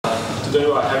today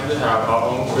we're happy to have our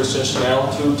own Qizheng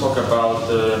Schnell to talk about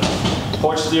the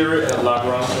Hodge theory and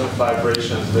Lagrangian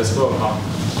fibrations. Let's go.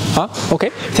 Okay,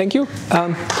 thank you.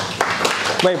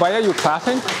 Wait, why are you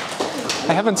clapping?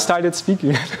 I haven't started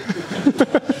speaking yet.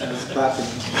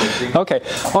 Okay,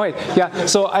 all right, yeah,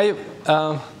 so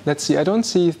let's see, I don't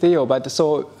see Theo, but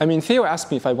so, I mean, Theo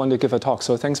asked me if I want to give a talk,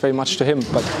 so thanks very much to him,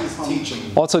 but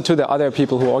also to the other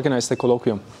people who organized the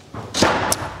colloquium.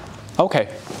 Okay,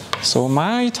 so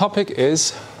my topic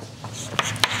is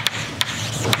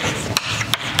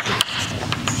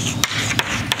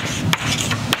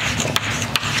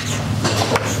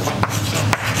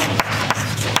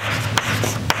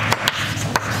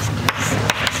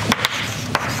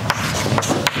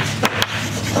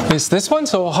this one,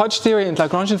 so Hodge theory and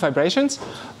Lagrangian fibrations.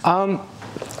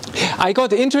 I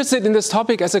got interested in this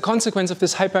topic as a consequence of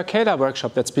this hyper-Kaehler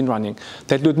workshop that's been running,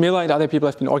 that Ludmila and other people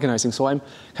have been organizing. So I'm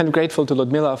kind of grateful to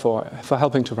Ludmila for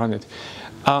helping to run it.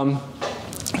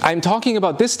 I'm talking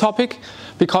about this topic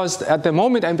because at the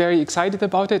moment I'm very excited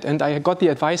about it, and I got the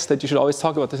advice that you should always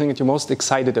talk about the thing that you're most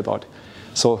excited about.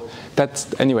 So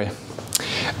that's, anyway.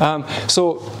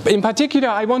 So in particular,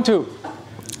 I want to,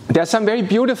 there are some very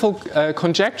beautiful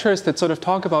conjectures that sort of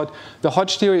talk about the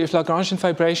Hodge theory of Lagrangian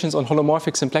fibrations on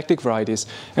holomorphic symplectic varieties.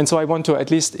 And so I want to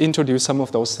at least introduce some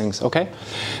of those things, okay?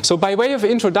 So by way of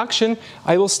introduction,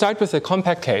 I will start with the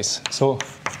compact case. So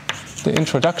the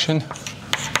introduction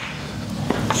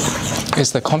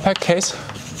is the compact case.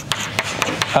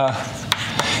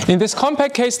 In this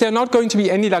compact case, there are not going to be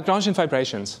any Lagrangian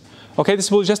fibrations. Okay, this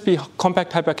will just be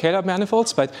compact hyper-Kaehler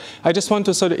manifolds, but I just want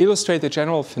to sort of illustrate the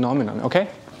general phenomenon, okay?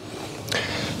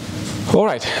 All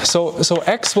right, so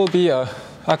X will be a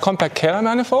compact Kaehler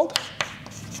manifold.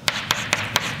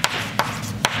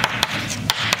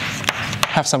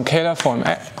 Have some Kaehler form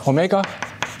omega.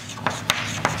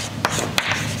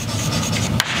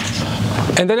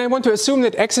 And then I want to assume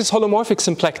that X is holomorphic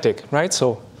symplectic, right?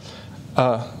 So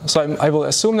I will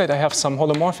assume that I have some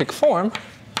holomorphic form,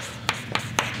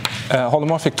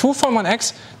 holomorphic 2 form on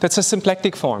X that's a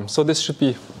symplectic form. So this should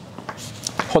be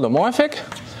holomorphic.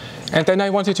 And then I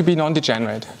want it to be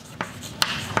non-degenerate.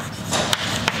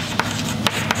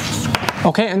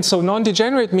 Okay, and so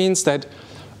non-degenerate means that,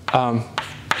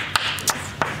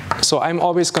 so I'm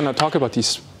always going to talk about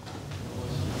these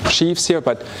sheaves here,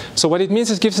 but so what it means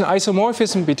is it gives an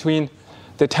isomorphism between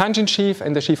the tangent sheaf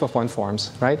and the sheaf of one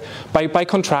forms, right? By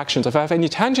contractions. If I have any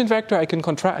tangent vector, I can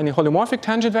contract, any holomorphic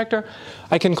tangent vector,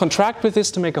 I can contract with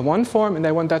this to make a one form, and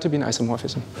I want that to be an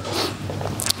isomorphism.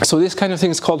 So this kind of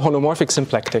thing is called holomorphic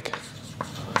symplectic.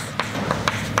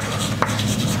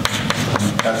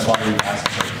 That's why you asked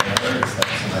for Kaehler, is that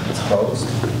so that it's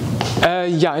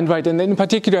closed? Yeah, and right, and then in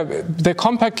particular, the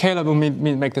compact Kaehler will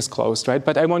make this closed, right?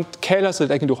 But I want Kaehler so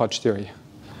that I can do Hodge theory,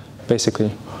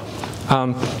 basically.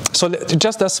 So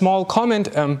just a small comment.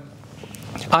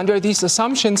 Under these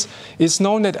assumptions, it's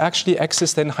known that actually X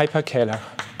is then hyper-Kaehler.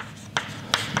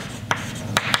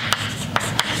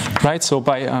 Right, so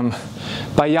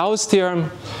by Yau's theorem,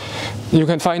 you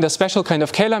can find a special kind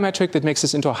of Kaehler metric that makes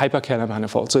this into a hyper-Kaehler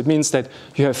manifold. So it means that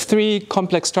you have three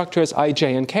complex structures, I,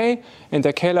 J, and K, and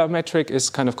the Kaehler metric is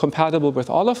kind of compatible with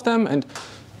all of them, and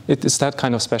it is that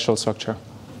kind of special structure.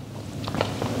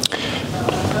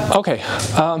 Okay.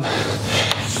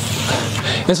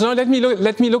 And so now let me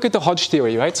look at the Hodge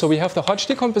theory, right? So we have the Hodge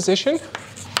decomposition.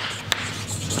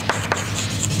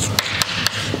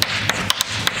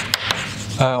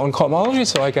 On cohomology,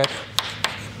 so I get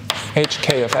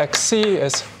HK of XC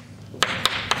is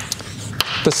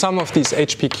the sum of these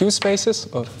HPQ spaces.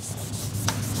 Oh,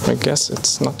 I guess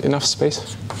it's not enough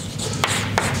space.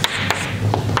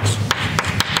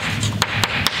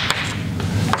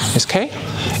 Is K.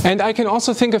 And I can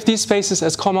also think of these spaces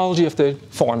as cohomology of the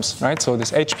forms, right? So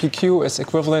this HPQ is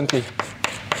equivalently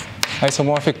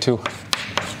isomorphic to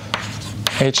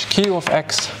HQ of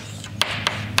X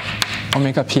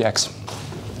omega PX.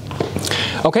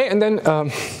 Okay, and then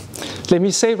let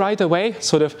me say right away,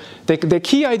 sort of the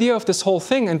key idea of this whole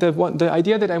thing, and the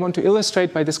idea that I want to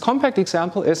illustrate by this compact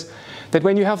example is that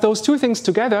when you have those two things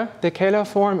together, the Kaehler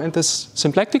form and this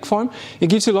symplectic form, it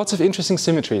gives you lots of interesting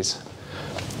symmetries.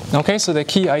 Okay, so the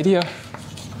key idea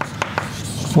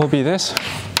will be this,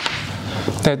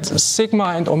 that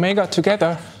sigma and omega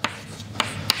together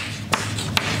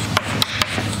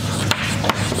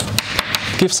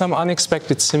give some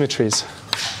unexpected symmetries.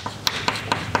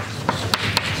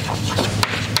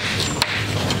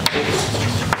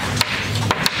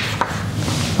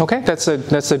 Okay, that's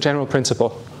a general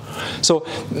principle. So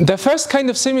the first kind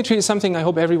of symmetry is something I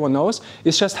hope everyone knows.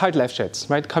 It's just hard left jets,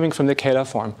 right, coming from the Kaehler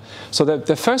form. So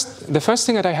the first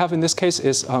thing that I have in this case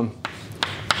is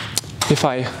if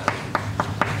I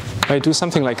do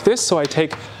something like this, so I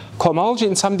take cohomology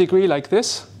in some degree like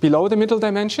this, below the middle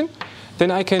dimension,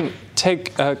 then I can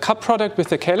take a cup product with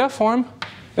the Kaehler form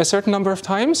a certain number of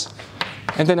times,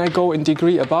 and then I go in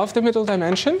degree above the middle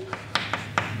dimension,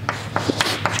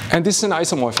 and this is an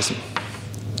isomorphism,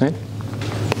 right?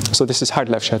 So this is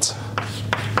Hart-Lefschetz.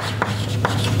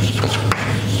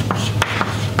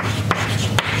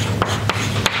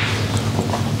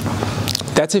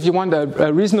 That's if you want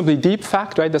a reasonably deep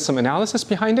fact, right? There's some analysis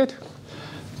behind it.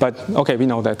 But okay, we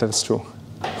know that that's true.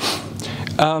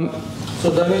 So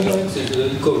dimension x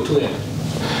is equal to n.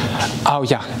 Oh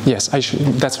yeah, yes,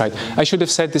 that's right. I should have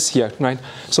said this here, right?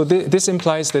 So this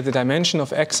implies that the dimension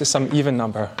of x is some even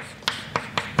number,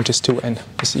 which is 2n,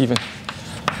 is even.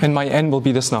 And my n will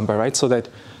be this number, right? So that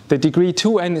the degree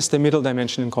 2n is the middle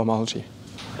dimension in cohomology.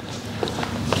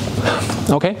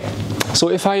 Okay? So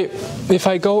if I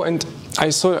go and I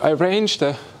arrange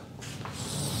these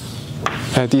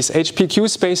HPQ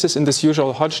spaces in this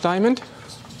usual Hodge diamond.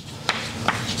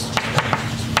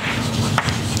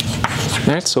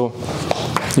 Right, so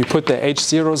you put the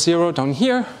H00 down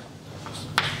here,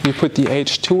 you put the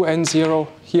H2n0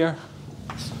 here,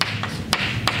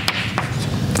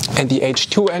 and the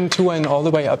H2n2n all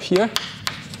the way up here.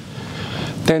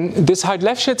 Then this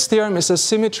Hart-Lefschetz theorem is a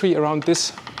symmetry around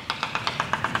this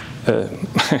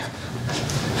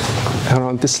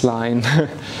around this line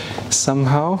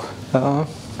somehow.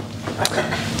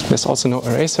 There's also no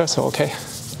eraser, so okay.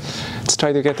 Let's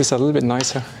try to get this a little bit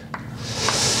nicer.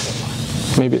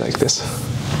 Maybe like this.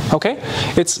 Okay?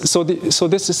 So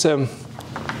this is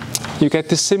you get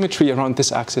this symmetry around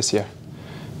this axis here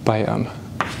by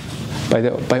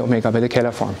omega, by the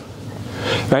Kaehler form,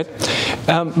 right?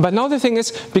 But now the thing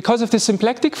is, because of the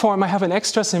symplectic form, I have an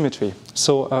extra symmetry.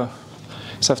 So I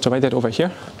have to write that over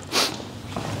here.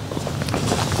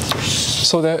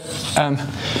 So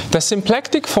the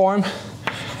symplectic form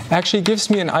actually gives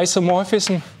me an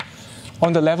isomorphism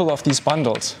on the level of these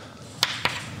bundles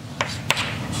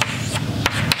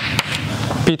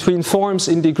between forms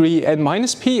in degree n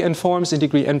minus p and forms in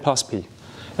degree n plus p.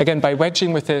 Again, by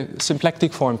wedging with the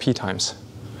symplectic form p times.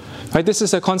 Right? This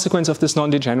is a consequence of this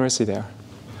non-degeneracy there.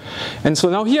 And so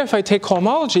now here, if I take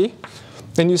cohomology,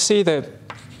 then you see that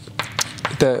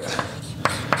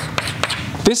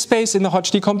this space in the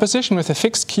Hodge decomposition with a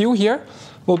fixed Q here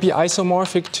will be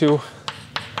isomorphic to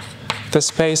the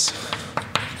space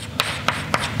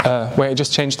where I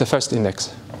just changed the first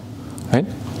index, right?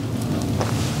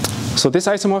 So this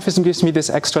isomorphism gives me this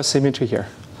extra symmetry here.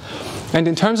 And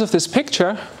in terms of this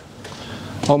picture,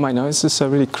 oh my, no, this is a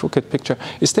really crooked picture.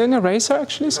 Is there an eraser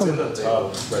actually?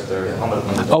 Right there.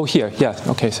 Oh, here, yeah,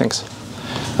 okay, thanks.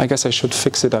 I guess I should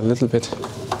fix it a little bit.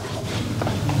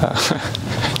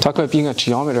 Talk about being a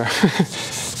geometer.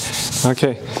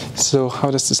 Okay, so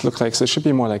how does this look like? So it should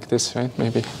be more like this, right?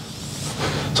 Maybe.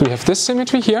 So we have this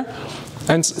symmetry here.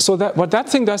 And so that what that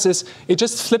thing does is it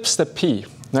just flips the P,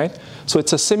 right? So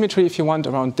it's a symmetry, if you want,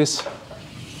 around this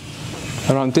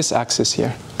axis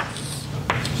here.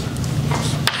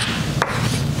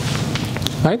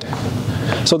 Right?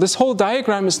 So this whole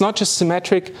diagram is not just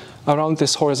symmetric around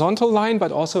this horizontal line,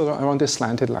 but also around this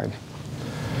slanted line.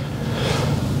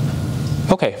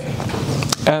 Okay.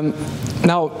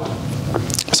 Now,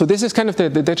 so this is kind of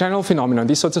the general phenomenon,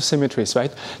 these sorts of symmetries,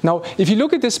 right? Now, if you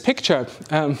look at this picture,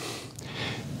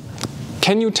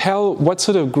 can you tell what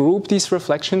sort of group these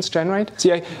reflections generate?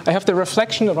 See, I have the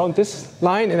reflection around this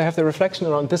line, and I have the reflection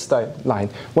around this line.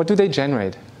 What do they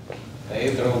generate?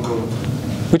 Dihedral group.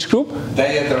 Which group?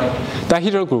 Dihedral.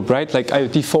 Dihedral group, right? Like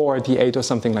D4, D8, or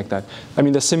something like that. I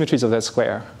mean, the symmetries of that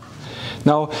square.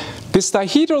 Now, this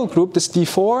dihedral group, this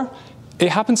D4, it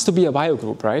happens to be a Weil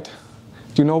group, right?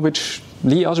 Do you know which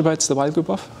Lie algebra it's the Weil group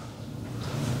of?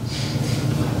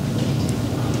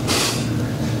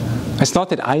 It's not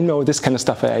that I know this kind of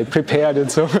stuff. I prepared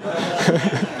it, so.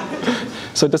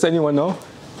 So does anyone know?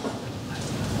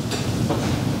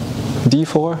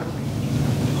 D4?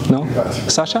 No?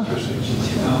 Sasha?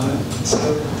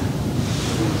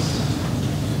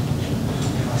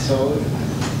 So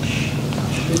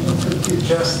it could be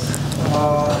just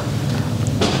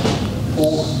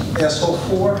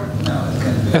SO4? No, it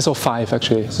can be SO5,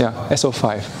 actually. Yeah,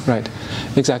 SO5, right.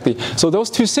 Exactly. So those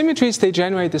two symmetries, they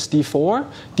generate this D4.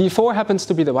 D4 happens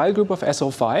to be the Weil group of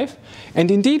SO5.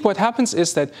 And indeed, what happens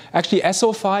is that actually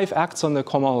SO5 acts on the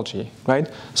cohomology, right?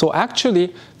 So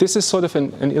actually, this is sort of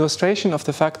an illustration of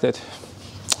the fact that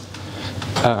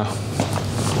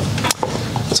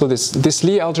so this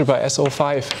Lie algebra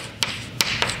SO5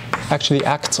 actually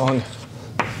acts on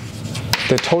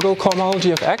the total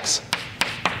cohomology of X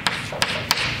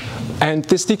And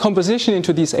this decomposition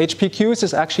into these HPQs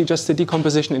is actually just a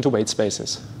decomposition into weight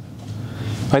spaces.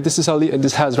 Right? This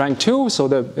has rank 2,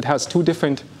 so it has two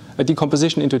different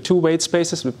decomposition into two weight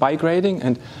spaces with bigrading,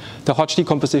 and the Hodge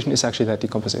decomposition is actually that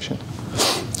decomposition.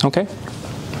 Okay?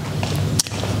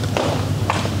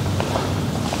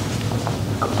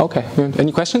 Okay,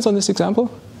 any questions on this example?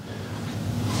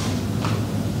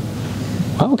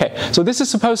 Okay, so this is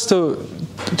supposed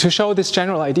to show this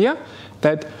general idea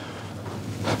that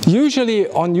usually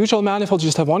on usual manifolds you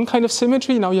just have one kind of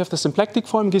symmetry. Now you have the symplectic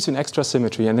form, gives you an extra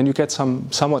symmetry, and then you get some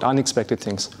somewhat unexpected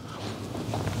things.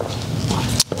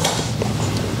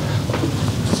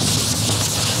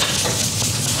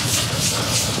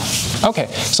 Okay,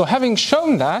 so having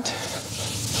shown that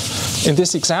in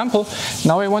this example,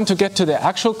 now I want to get to the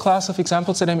actual class of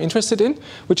examples that I'm interested in,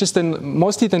 which is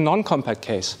mostly the non-compact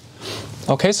case.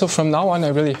 Okay, so from now on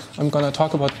I'm going to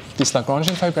talk about these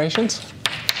Lagrangian fibrations.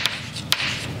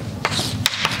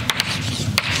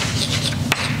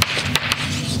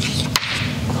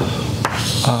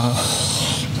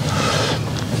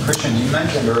 Christian, you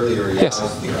mentioned earlier Yes.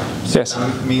 theorem. Yes.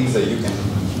 That means that you can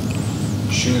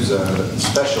choose a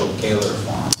special Kaehler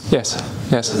form. Yes.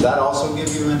 Yes. Does that also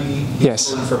give you any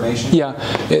useful information? Yeah,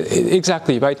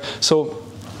 exactly, right. So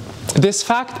this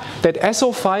fact that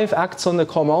SO5 acts on the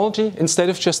cohomology instead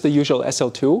of just the usual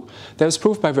SL2, that was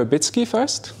proved by Verbitsky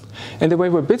first. And the way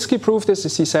Verbitsky proved this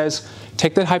is he says,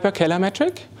 take that hyper-Kaehler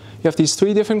metric, you have these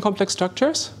three different complex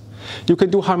structures, you can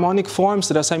do harmonic forms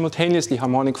that are simultaneously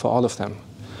harmonic for all of them.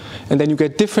 And then you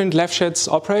get different Lefschetz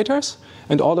operators,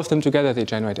 and all of them together they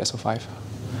generate SO5.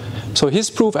 So his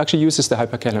proof actually uses the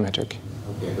hyper-Kaehler metric.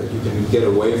 Okay, but you can get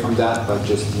away from that by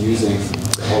just using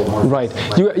the holomorphic. Right.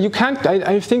 You can't.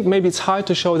 I think maybe it's hard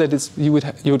to show that you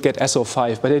would get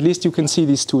SO5, but at least you can see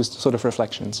these two sort of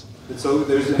reflections. So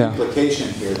there's an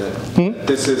implication here that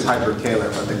this is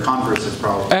hyper-Kaehler, but the converse is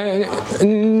probably.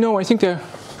 No, I think they're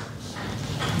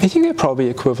probably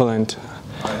equivalent.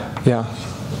 Yeah.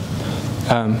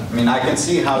 I mean, I can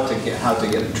see how to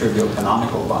get a trivial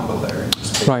canonical bundle there.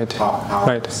 Right. Power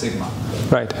Right. sigma.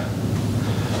 Right.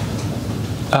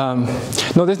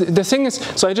 No, the thing is,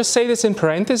 so I just say this in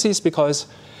parentheses because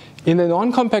in the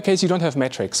non-compact case you don't have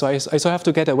metrics, so I still have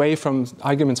to get away from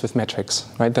arguments with metrics,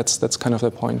 right? That's kind of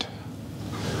the point.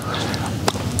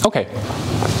 Okay.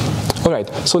 All right.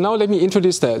 So now let me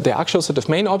introduce the actual sort of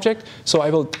main object. So I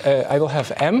will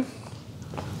have M,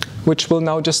 which will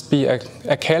now just be a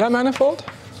Kaehler manifold.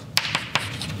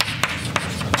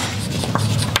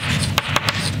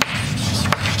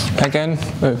 Again,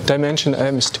 dimension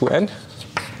M is 2n.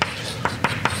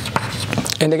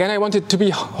 And again, I want it to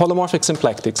be holomorphic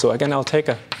symplectic. So again, I'll take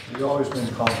a... You always mean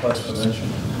complex dimension.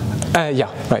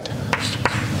 Yeah, right.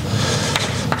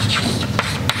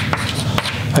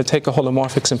 I'll take a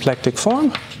holomorphic symplectic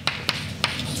form.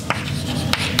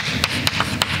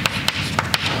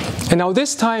 And now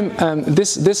this time,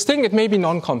 this thing, it may be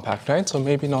non-compact, right? So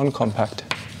maybe non-compact.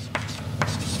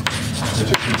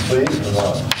 Is it complete or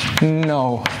not?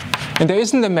 No. And there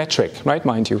isn't a metric, right,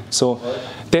 mind you. So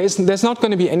there's not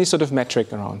going to be any sort of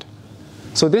metric around.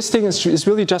 So this thing is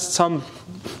really just some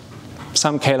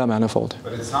Kaehler manifold.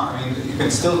 But it's not, I mean, you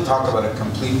can still talk about a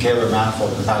complete Kaehler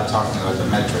manifold without talking about the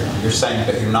metric. You're saying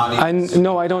that you're not even...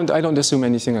 No, I don't assume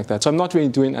anything like that. So I'm not really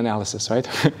doing analysis, right?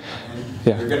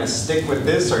 Yeah. You're going to stick with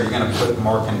this, or you're going to put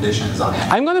more conditions on it?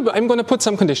 I'm going to put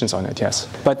some conditions on it, yes,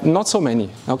 but not so many,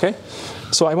 okay?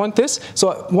 So I want this.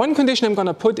 So one condition I'm going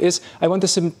to put is I want the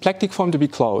symplectic form to be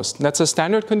closed. That's a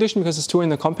standard condition because it's true in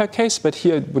the compact case, but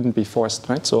here it wouldn't be forced,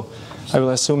 right? So I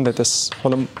will assume that this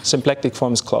symplectic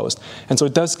form is closed. And so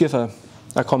it does give a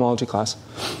cohomology class.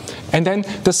 And then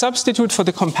the substitute for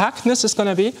the compactness is going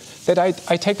to be that I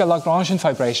take a Lagrangian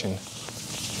fibration.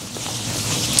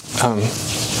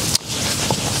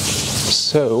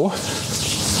 So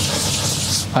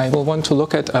I will want to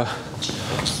look at a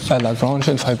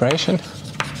Lagrangian fibration.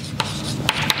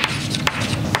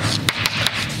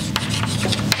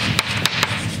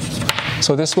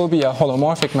 So this will be a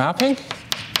holomorphic mapping.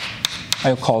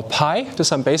 I'll call pi to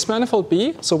some base manifold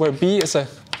B. So where B is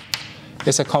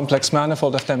a complex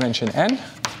manifold of dimension n.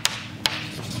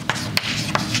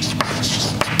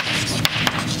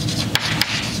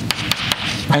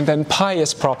 And then pi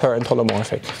is proper and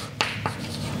holomorphic.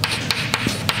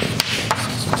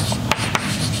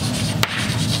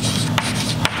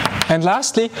 And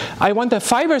lastly, I want the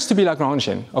fibers to be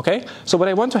Lagrangian. Okay. So what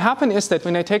I want to happen is that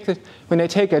when I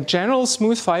take a general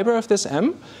smooth fiber of this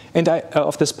M and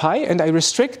of this pi and I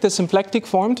restrict the symplectic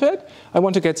form to it, I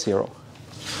want to get 0.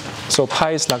 So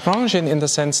pi is Lagrangian in the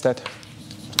sense that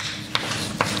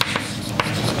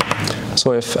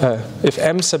so if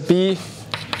M sub b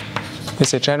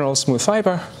is a general smooth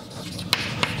fiber.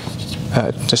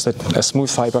 Just a smooth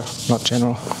fiber, not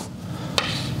general.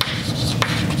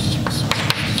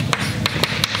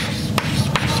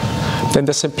 Then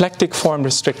the symplectic form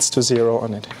restricts to 0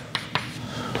 on it.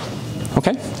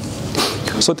 Okay?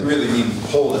 So you really mean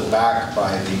hold it back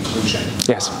by the inclusion.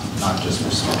 Yes. Not just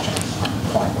restriction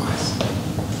point-wise.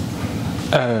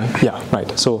 Yeah,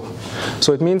 right. So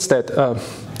it means that,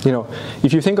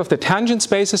 if you think of the tangent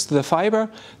spaces to the fiber,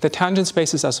 the tangent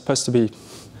spaces are supposed to be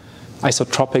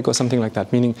isotropic or something like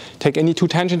that, meaning take any two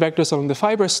tangent vectors along the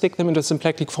fiber, stick them into the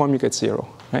symplectic form, you get 0,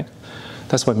 right?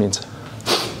 That's what it means.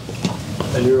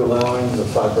 And you're allowing the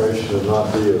fibration to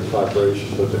not be a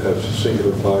fibration, but to have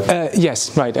singular fibers?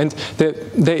 Yes, right. And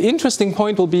the interesting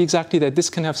point will be exactly that this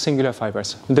can have singular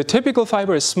fibers. The typical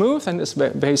fiber is smooth and is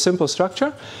a very simple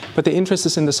structure, but the interest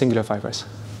is in the singular fibers.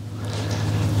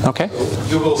 Okay?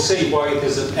 You will see why it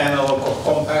is an analog of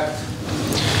compact.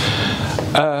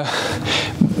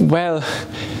 Well,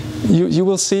 you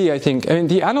will see, I think. I mean,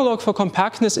 the analog for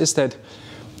compactness is that,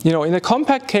 in a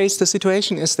compact case, the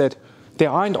situation is that there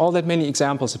aren't all that many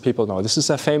examples that people know. This is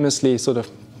a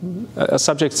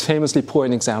subject's famously poor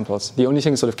in examples. The only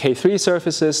thing is sort of K3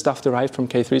 surfaces, stuff derived from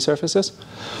K3 surfaces.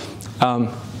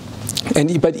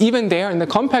 But even there, in the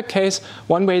compact case,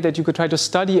 one way that you could try to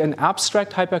study an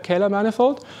abstract hyperkähler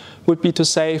manifold would be to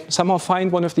say, somehow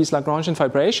find one of these Lagrangian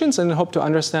fibrations and hope to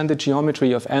understand the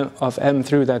geometry of M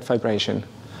through that fibration.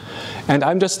 And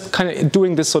I'm just kind of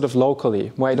doing this sort of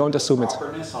locally, where I don't assume it's...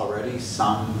 Properness already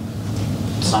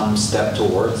some step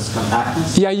towards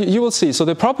compactness? Yeah, you will see. So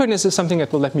the properness is something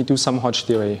that will let me do some Hodge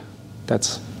theory.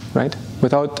 That's right.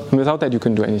 Without that, you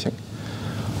couldn't do anything.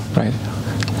 Right.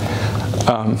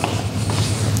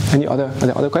 Are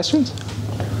there other questions?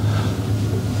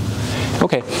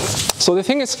 Okay. So the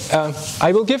thing is,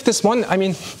 I will give this one. I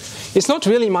mean, it's not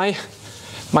really my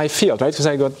field, right? Because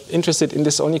I got interested in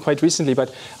this only quite recently.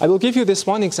 But I will give you this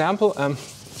one example.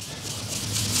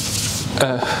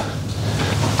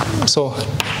 So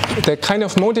the kind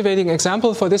of motivating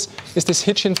example for this is this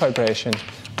Qizheng fibration.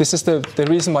 This is the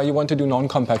reason why you want to do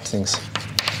non-compact things.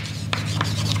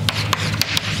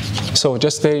 So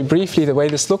just very briefly, the way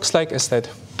this looks like is that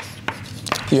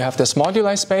you have this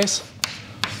moduli space,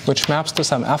 which maps to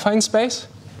some affine space.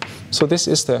 So this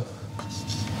is the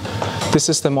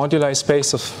moduli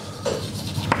space of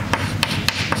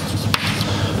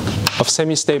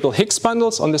semi-stable Higgs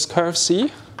bundles on this curve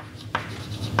C.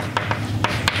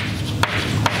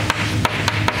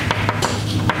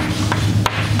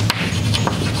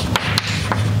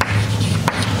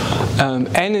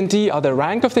 N and D are the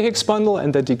rank of the Higgs bundle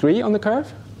and the degree on the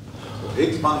curve.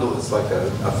 Higgs bundle is like a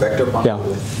vector bundle, yeah.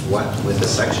 With what? With a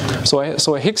section?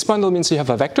 So a Higgs bundle means you have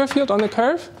a vector field on the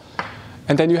curve,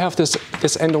 and then you have this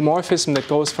endomorphism that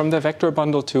goes from the vector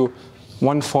bundle to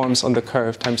 1 forms on the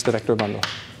curve times the vector bundle.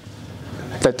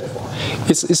 That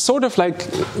is sort of like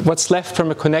what's left from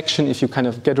a connection if you kind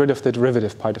of get rid of the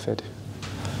derivative part of it.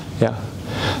 Yeah.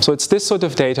 So it's this sort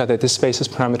of data that this space is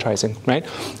parametrizing, right?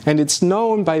 And it's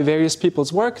known by various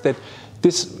people's work that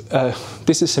this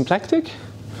is symplectic.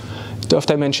 Of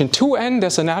dimension 2n,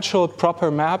 there's a natural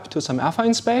proper map to some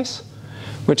affine space,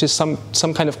 which is some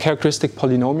kind of characteristic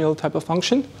polynomial type of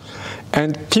function.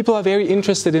 And people are very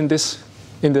interested in this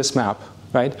map,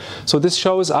 right? So this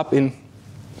shows up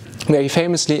very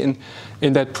famously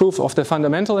in that proof of the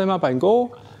fundamental lemma by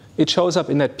Go. It shows up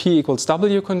in that P equals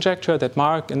W conjecture that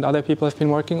Mark and other people have been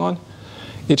working on.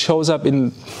 It shows up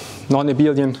in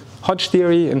non-abelian Hodge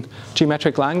theory and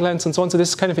geometric Langlands and so on. So this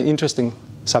is kind of an interesting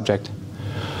subject,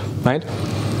 right?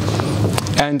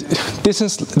 And this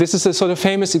is a sort of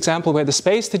famous example where the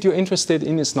space that you're interested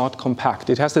in is not compact.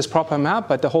 It has this proper map,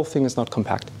 but the whole thing is not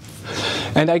compact.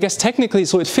 And I guess technically,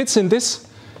 so it fits in this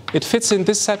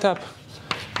setup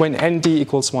when ND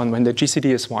equals 1, when the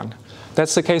GCD is 1.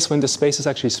 That's the case when the space is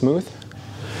actually smooth.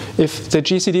 If the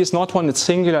GCD is not 1, it's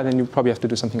singular, then you probably have to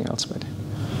do something else. But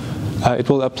it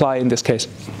will apply in this case.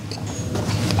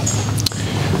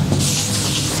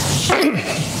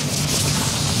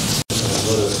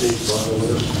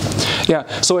 Yeah,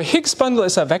 so a Higgs bundle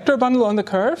is a vector bundle on the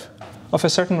curve of a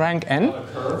certain rank n.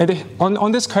 And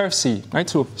on this curve C, right?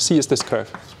 So C is this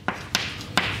curve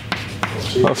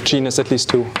of genus at least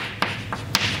 2.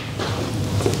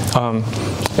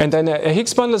 And then a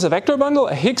Higgs bundle is a vector bundle.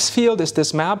 A Higgs field is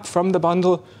this map from the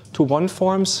bundle to 1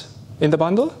 forms in the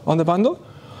bundle, on the bundle.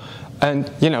 And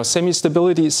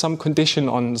semi-stability is some condition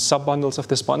on subbundles of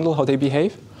this bundle, how they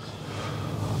behave.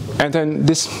 And then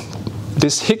this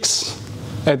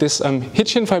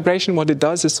Qizheng fibration, what it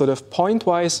does is sort of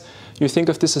point-wise, you think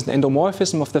of this as an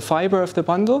endomorphism of the fiber of the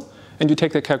bundle, and you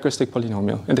take the characteristic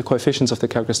polynomial and the coefficients of the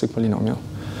characteristic polynomial,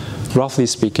 roughly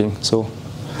speaking. So,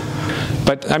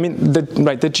 but I mean,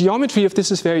 the geometry of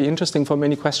this is very interesting for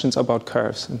many questions about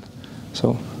curves. And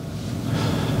so,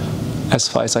 as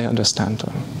far as I understand.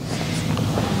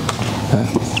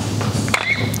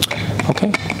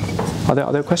 Okay. Are there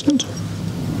other questions?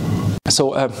 So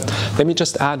let me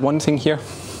just add one thing here.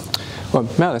 Well,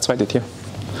 no, let's write it here.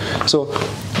 So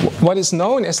what is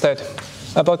known is that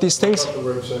about these things. What about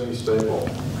the word semi-stable?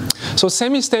 So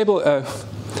semi-stable,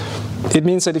 it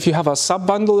means that if you have a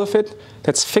subbundle of it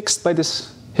that's fixed by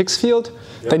this Higgs field,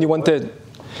 then you want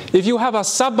if you have a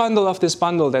subbundle of this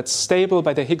bundle that's stable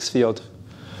by the Higgs field,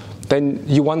 then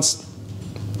you want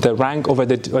the rank over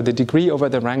the degree over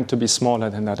the rank to be smaller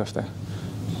than that of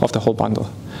the whole bundle.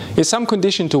 It's some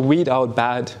condition to weed out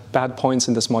bad points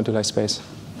in this moduli space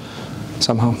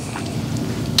somehow.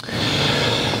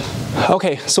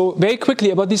 Okay, so very quickly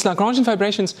about these Lagrangian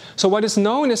fibrations. So what is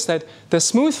known is that the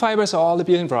smooth fibers are all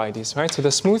abelian varieties, right? So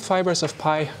the smooth fibers of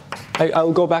pi,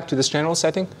 I'll go back to this general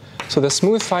setting. So the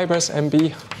smooth fibers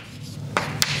MB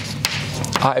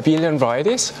are abelian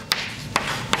varieties.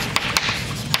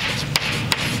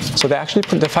 So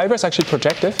the fiber is actually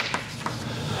projective.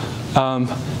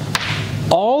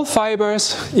 All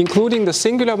fibers, including the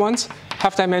singular ones,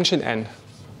 have dimension n.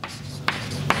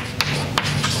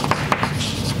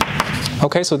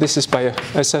 Okay, so this is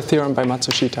as a theorem by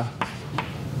Matsushita.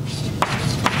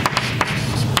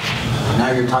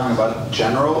 Now you're talking about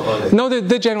general? Or No,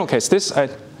 the general case. This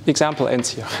example ends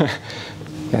here.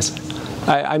 Yes,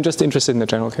 I'm just interested in the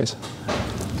general case.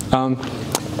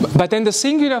 But then the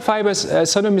singular fibers are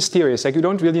sort of mysterious. Like you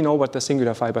don't really know what the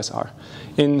singular fibers are.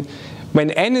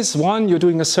 When n is 1, you're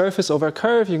doing a surface over a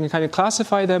curve. You can kind of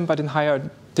classify them, but in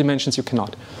higher dimensions you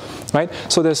cannot. Right?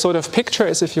 So the sort of picture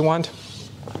is, if you want,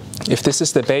 if this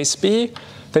is the base B,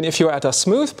 then if you're at a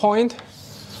smooth point,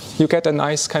 you get a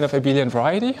nice kind of abelian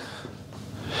variety.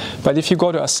 But if you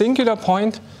go to a singular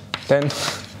point, then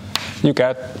you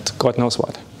get God knows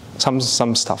what, some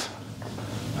stuff.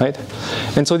 Right?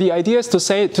 And so the idea is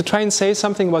to try and say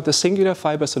something about the singular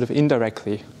fiber sort of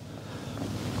indirectly.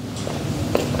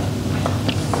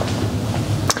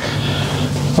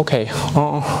 Okay.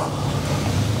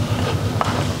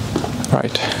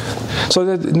 Right.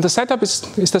 So the setup is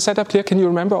the setup clear? Can you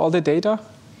remember all the data?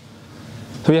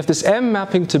 So we have this M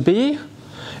mapping to B,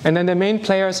 and then the main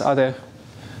players are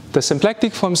the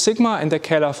symplectic form sigma and the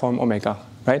Kaehler form omega.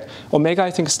 Right? Omega,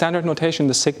 I think, is standard notation.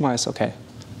 The sigma is okay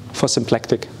for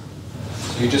symplectic.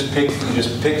 You just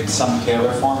picked some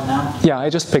Kaehler form now? Yeah, I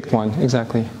just picked one,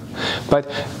 exactly. But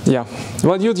yeah,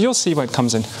 well, you'll see what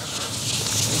comes in.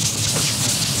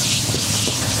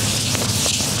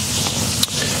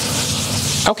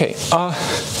 Okay,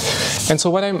 and so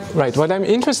what I'm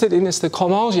interested in is the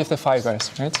cohomology of the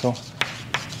fibers, right? So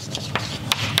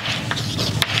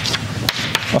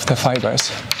of the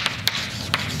fibers.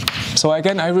 So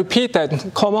again, I repeat that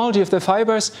cohomology of the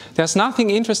fibers. There's nothing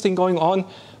interesting going on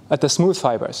at the smooth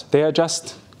fibers. They are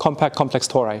just compact complex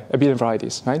tori, abelian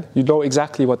varieties, right? You know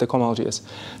exactly what the cohomology is.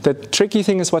 The tricky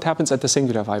thing is what happens at the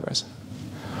singular fibers.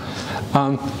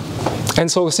 And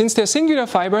so since they're singular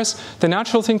fibers, the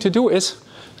natural thing to do is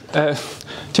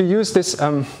to use this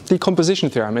decomposition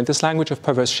theorem and this language of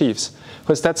perverse sheaves,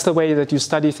 because that's the way that you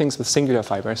study things with singular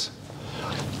fibers.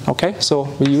 Okay, so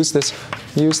we use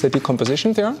the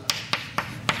decomposition theorem.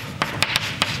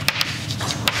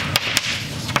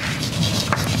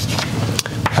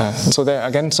 So there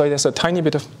again, so there's a tiny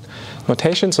bit of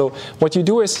notation. So what you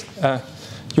do is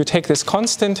you take this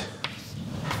constant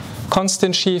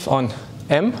sheaf on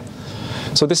M.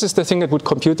 So this is the thing that would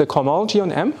compute the cohomology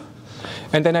on M,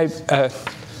 and then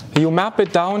you map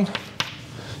it down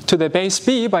to the base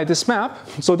B by this map.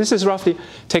 So this is roughly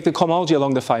take the cohomology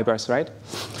along the fibers, right?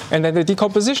 And then the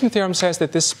decomposition theorem says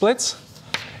that this splits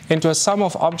into a sum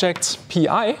of objects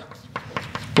Pi,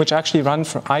 which actually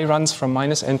runs from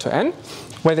minus n to n,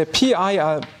 where the Pi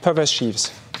are perverse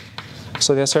sheaves.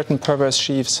 So there are certain perverse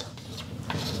sheaves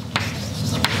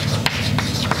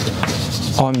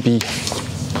on B.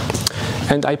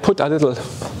 And I put a little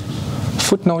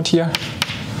footnote here.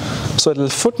 So the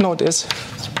footnote is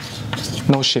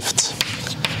no shifts.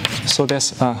 So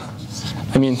there's,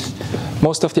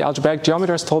 most of the algebraic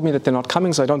geometers told me that they're not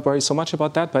coming, so I don't worry so much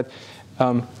about that. But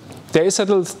there is a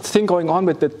little thing going on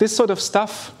with this sort of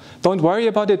stuff. Don't worry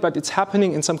about it, but it's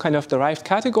happening in some kind of derived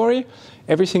category.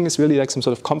 Everything is really like some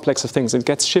sort of complex of things. It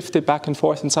gets shifted back and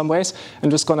forth in some ways.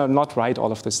 I'm just going to not write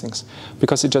all of these things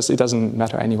because it doesn't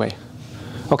matter anyway.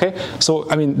 Okay, so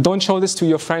don't show this to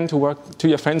your friends who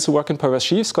work in perverse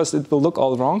sheaves because it will look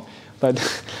all wrong, but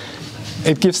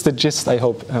it gives the gist, I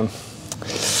hope.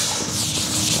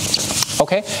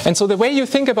 Okay, and so the way you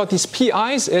think about these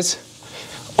PIs is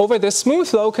over the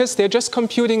smooth locus, they're just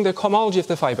computing the cohomology of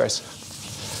the fibers.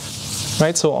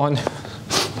 Right, so on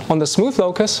the smooth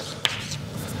locus,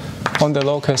 on the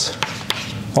locus,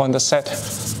 on the set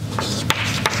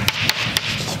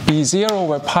B0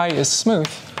 where pi is smooth,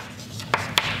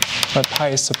 where pi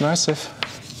is submersive,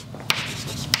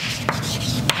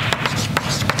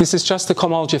 this is just the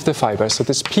cohomology of the fiber. So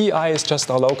this Pi is just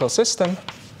our local system.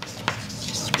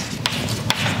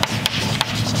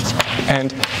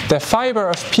 And the fiber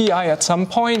of Pi at some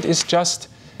point is just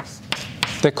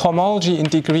the cohomology in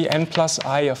degree n plus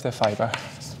I of the fiber.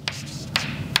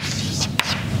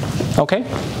 Okay?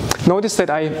 Notice that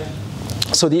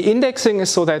so the indexing is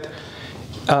so that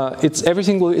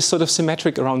everything is sort of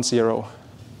symmetric around 0.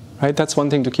 Right? That's one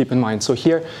thing to keep in mind. So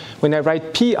here, when I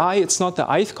write Pi, it's not the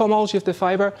ith cohomology of the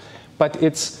fiber, but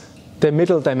it's the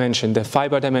middle dimension, the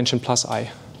fiber dimension plus I.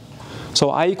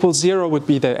 So I equals 0 would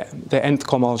be the nth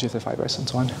cohomology of the fibers and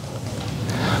so on.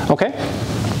 Okay?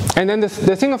 And then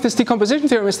the thing of this decomposition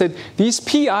theorem is that these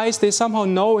PIs, they somehow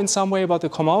know in some way about the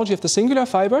cohomology of the singular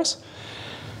fibers.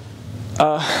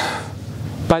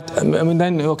 But I mean,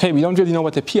 then, okay, we don't really know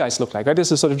what the PIs look like. Right?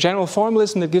 This is sort of general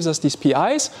formalism that gives us these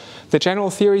PIs. The general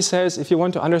theory says if you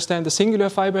want to understand the singular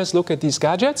fibers, look at these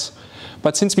gadgets.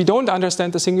 But since we don't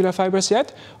understand the singular fibers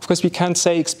yet, of course, we can't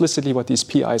say explicitly what these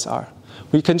PIs are.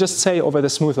 We can just say over the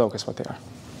smooth locus what they are.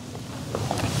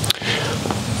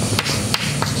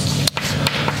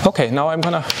 Okay, now I'm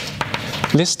going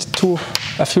to list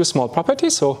a few small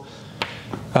properties. So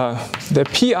the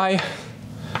Pi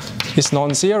is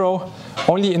non-zero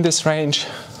only in this range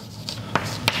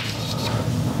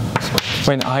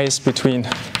when I is between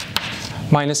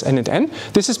minus n and n.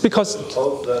 This is because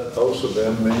Those of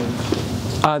them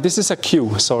mean? this is a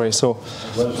Q, sorry. So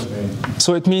What does it mean?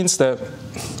 So it means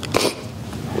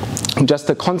just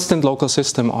the constant local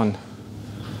system on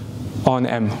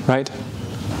M, right?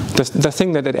 The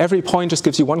thing that at every point just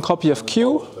gives you one copy of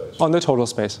Q on the total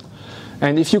space.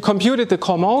 And if you computed the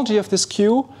cohomology of this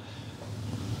Q,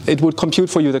 it would compute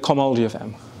for you the cohomology of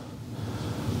M.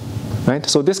 Right?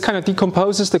 So this kind of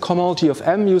decomposes the cohomology of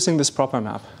M using this proper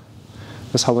map.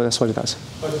 That's what it does.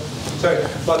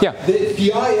 But yeah. The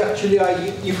PI actually,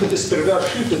 if it is perverse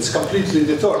shift, it's completely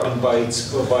determined by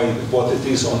what it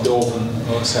is on the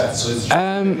open set. So it's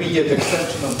immediate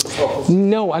extension of the focus.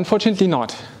 No, unfortunately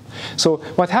not. So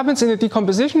what happens in the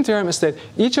decomposition theorem is that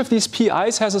each of these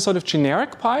PIs has a sort of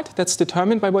generic part that's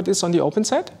determined by what is on the open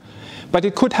set. But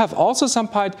it could have also some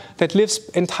part that lives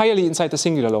entirely inside the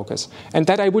singular locus. And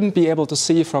that I wouldn't be able to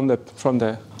see from the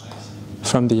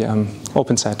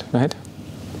open set, right?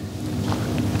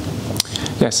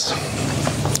 Yes.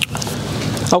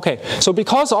 Okay, so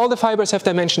because all the fibers have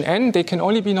dimension n, they can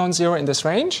only be non-zero in this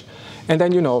range. And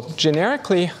then,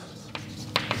 generically,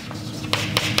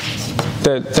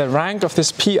 the rank of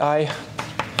this Pi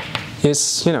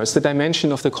is, it's the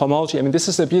dimension of the cohomology. I mean, this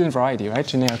is the abelian variety, right,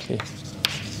 generically.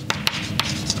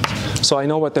 So I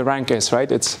know what the rank is, right?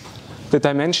 The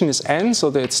dimension is n, so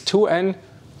that it's 2n.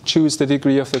 Choose the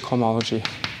degree of the cohomology.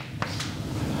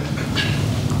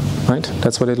 Right?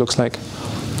 That's what it looks like.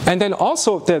 And then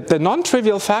also, the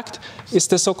non-trivial fact is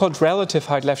the so-called relative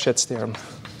Heidt-Lefschetz theorem.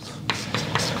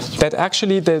 That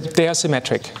actually, they are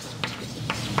symmetric.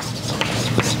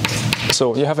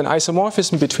 So you have an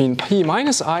isomorphism between P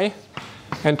minus I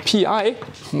and Pi,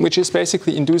 which is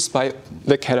basically induced by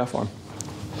the Kaehler form.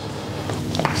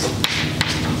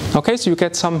 Okay, so you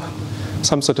get some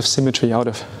sort of symmetry out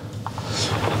of.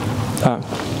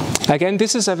 Again,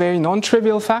 this is a very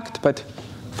non-trivial fact, but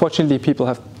fortunately,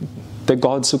 the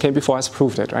gods who came before us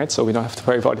proved it, right? So we don't have to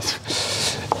worry about it.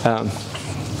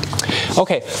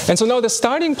 Okay, and so now the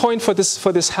starting point for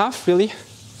this half, really,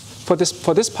 for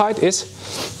this part is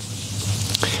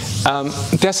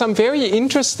there's some very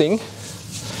interesting,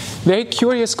 very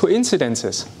curious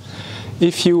coincidences.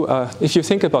 If you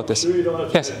think about this. You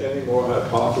don't have to make any more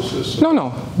hypotheses?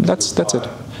 No, that's it.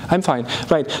 I'm fine.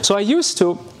 Right. So I used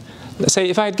to say,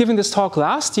 if I had given this talk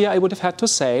last year, I would have had to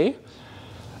say,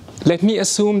 let me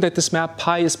assume that this map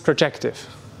Pi is projective.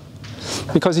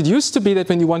 Because it used to be that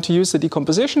when you want to use the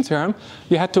decomposition theorem,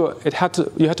 you had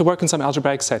to work in some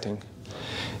algebraic setting.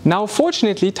 Now,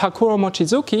 fortunately, Takuro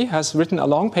Mochizuki has written a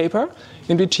long paper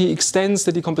in which he extends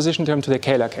the decomposition theorem to the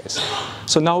Kaehler case.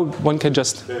 So now one can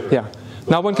just,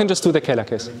 now one can just do the Kaehler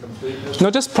case. No,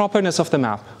 just properness of the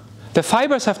map. The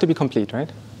fibers have to be complete,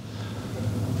 right?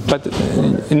 But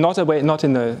not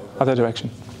in the other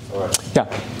direction. Yeah.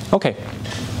 Okay.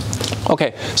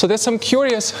 Okay. So there's some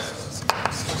curious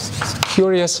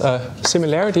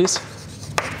similarities,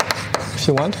 if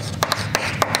you want.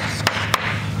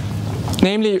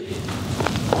 Namely,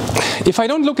 if I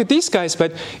don't look at these guys,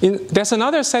 but there's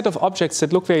another set of objects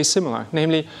that look very similar.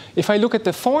 Namely, if I look at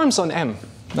the forms on M,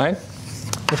 right?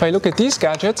 If I look at these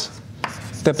gadgets,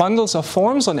 the bundles of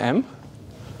forms on M,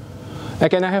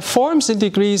 again, I have forms in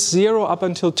degrees 0 up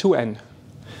until 2n.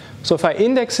 So if I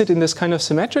index it in this kind of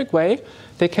symmetric way,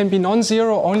 they can be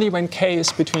non-zero only when k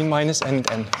is between minus n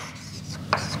and n.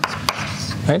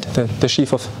 Right? The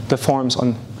sheaf of the forms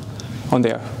on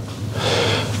there.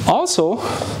 Also,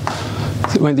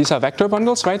 when these are vector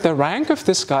bundles, right, the rank of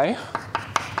this guy,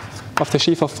 of the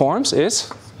sheaf of forms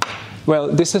is, well,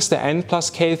 this is the n plus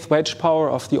kth wedge power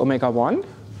of the omega 1.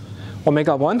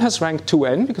 Omega 1 has rank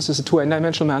 2n because it's a 2n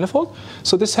dimensional manifold.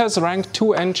 So this has rank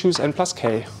 2n choose n plus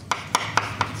k,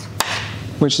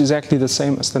 which is exactly the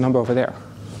same as the number over there.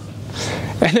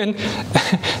 And then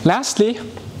lastly,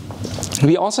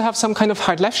 we also have some kind of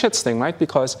Hart-Lefschetz thing, right?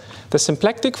 Because the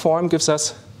symplectic form gives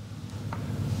us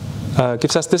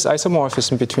this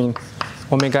isomorphism between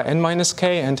omega n minus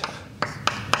k and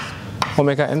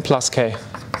omega n plus k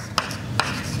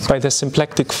by the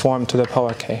symplectic form to the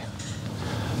power k.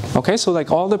 Okay, so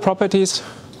like all the properties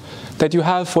that you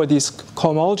have for these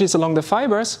cohomologies along the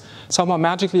fibers somehow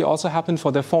magically also happen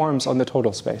for the forms on the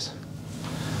total space.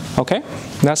 Okay,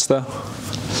 that's a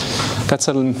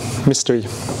little mystery.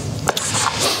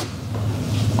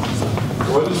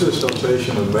 What is this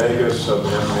notation omega sub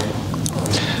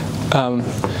m?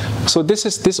 So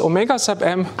this omega sub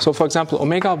m. So for example,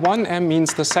 omega 1m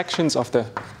means the sections of the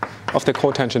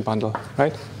cotangent bundle,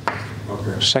 right?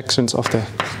 Okay. Sections of the.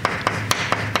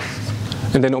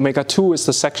 And then omega 2 is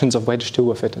the sections of wedge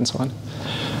 2 of it, and so on.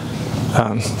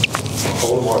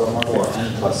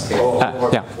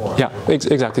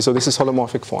 Exactly. So this is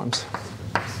holomorphic forms.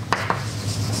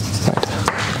 Right.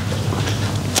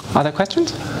 Other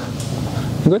questions?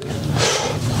 Good?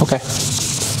 Okay.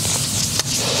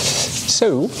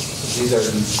 So. These are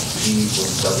G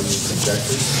with W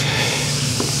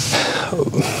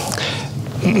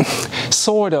conjectures?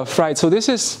 Sort of, right. So this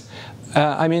is.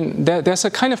 I mean, there's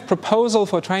a kind of proposal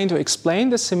for trying to explain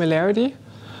the similarity,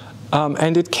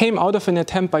 and it came out of an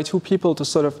attempt by two people to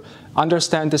sort of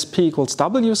understand this P equals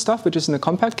W stuff, which is in the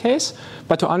compact case,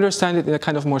 but to understand it in a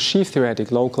kind of more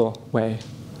sheaf-theoretic, local way.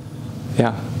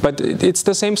 Yeah, but it's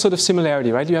the same sort of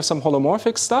similarity, right? You have some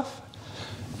holomorphic stuff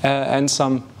and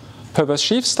some perverse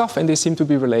sheaf stuff, and they seem to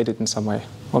be related in some way,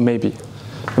 or maybe.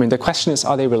 I mean, the question is,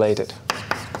 are they related,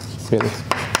 really?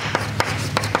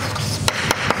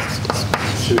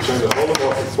 So you're saying the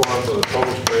holomorphic forms of the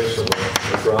total space of a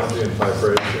Lagrangian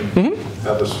fibration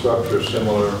have a structure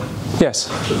similar to this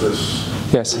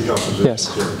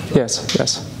decomposition theory?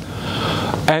 Yes.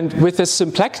 And with the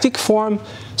symplectic form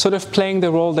sort of playing the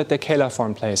role that the Kaehler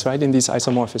form plays, right, in these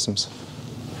isomorphisms.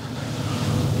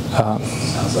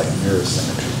 Sounds like mirror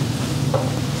symmetry.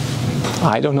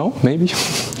 I don't know, maybe.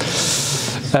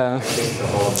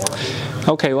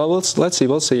 Okay, well, let's see.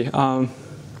 We'll see.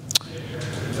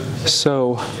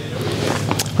 So,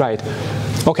 right.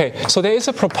 Okay, so there is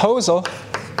a proposal,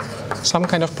 some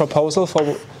kind of proposal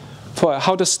for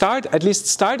how to at least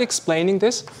start explaining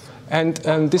this. And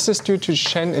this is due to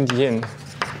Shen and Yin,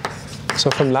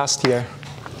 so from last year.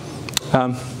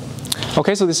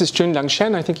 Okay, so this is Junliang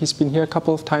Shen. I think he's been here a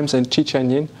couple of times, and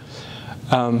Qizheng Yin.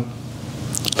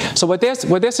 So what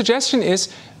their suggestion is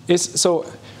so,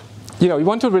 you know, you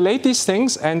want to relate these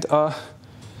things, and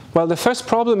well, the first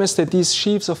problem is that these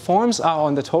sheaves of forms are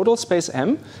on the total space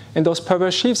M, and those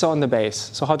perverse sheaves are on the base.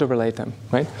 So how to relate them,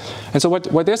 right? And so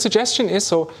what their suggestion is,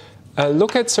 so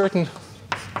look at certain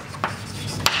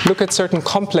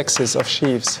complexes of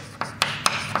sheaves.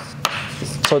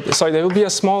 So there will be a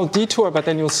small detour, but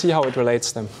then you'll see how it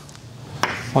relates them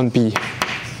on B.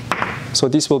 So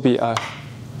these will be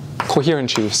coherent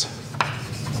sheaves.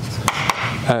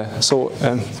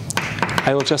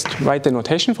 I will just write the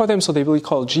notation for them. So they will be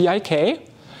called GIK.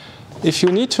 If you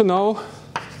need to know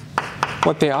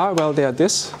what they are, well, they are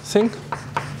this thing.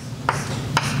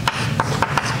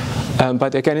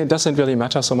 But again, it doesn't really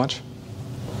matter so much.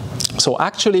 So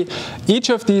actually, each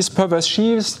of these perverse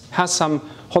sheaves has some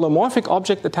holomorphic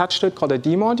object attached to it called a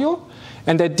D module.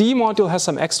 And that D module has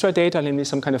some extra data, namely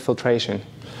some kind of filtration.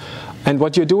 And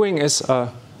what you're doing is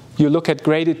you look at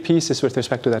graded pieces with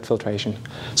respect to that filtration.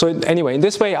 So anyway, in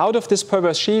this way, out of this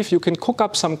perverse sheaf, you can cook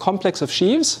up some complex of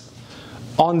sheaves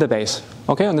on the base,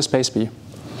 okay, on the space B.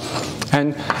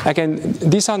 And again,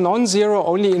 these are non-zero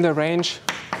only in the range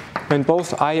when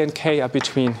both I and K are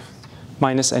between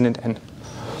minus n and n.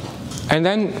 And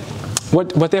then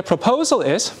what their proposal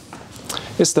is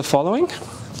the following.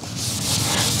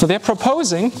 So they're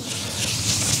proposing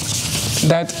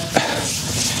that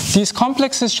these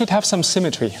complexes should have some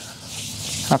symmetry.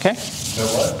 Okay?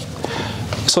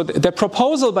 So the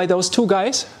proposal by those two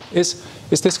guys is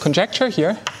this conjecture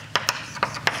here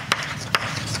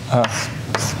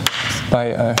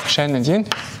by Shen and Yin.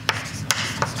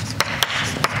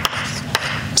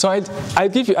 So I'll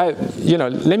give you,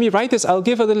 let me write this. I'll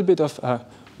give a little bit of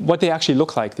what they actually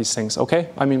look like, these things, okay?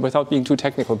 I mean, without being too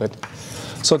technical, but.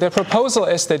 So their proposal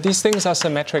is that these things are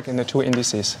symmetric in the two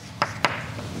indices.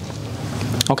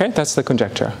 Okay, that's the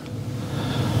conjecture.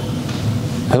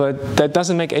 But that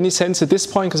doesn't make any sense at this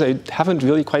point because I haven't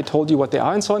really quite told you what they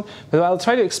are and so on. But I'll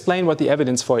try to explain what the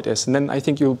evidence for it is. And then I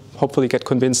think you'll hopefully get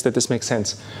convinced that this makes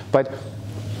sense. But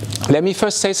let me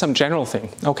first say some general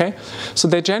thing, okay? So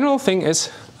the general thing is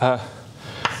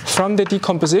from the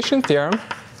decomposition theorem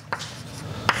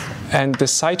and the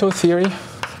Saito theory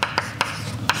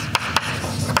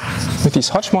with these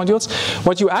Hodge modules,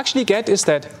 what you actually get is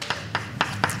that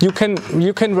you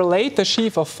can relate the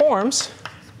sheaf of forms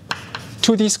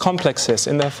to these complexes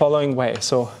in the following way.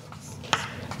 So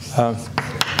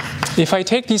if I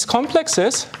take these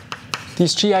complexes,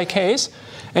 these GIKs,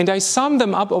 and I sum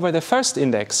them up over the first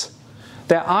index,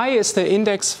 the I is the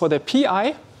index for the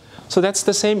PI, so that's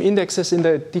the same index as in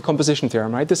the decomposition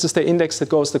theorem, right? This is the index that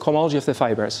goes the cohomology of the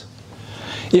fibers.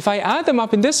 If I add them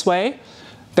up in this way,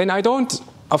 then I don't,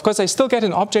 of course I still get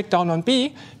an object down on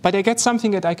B, but I get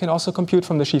something that I can also compute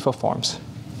from the sheaf of forms.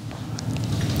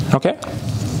 Okay?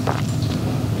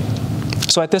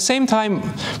 So at the same time,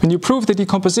 when you prove the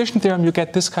decomposition theorem, you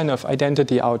get this kind of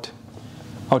identity out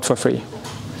for free.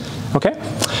 Okay?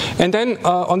 And then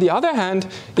on the other hand,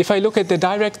 if I look at the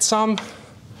direct sum,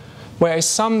 where I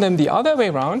sum them the other way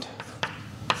around,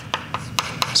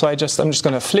 so I'm just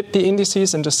going to flip the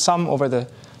indices and just sum over the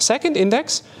second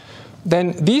index,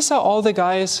 then these are all the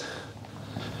guys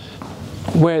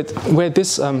where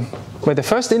the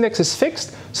first index is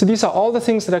fixed. So these are all the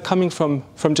things that are coming from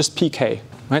just pk,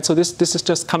 right? So this is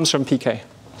just comes from pk.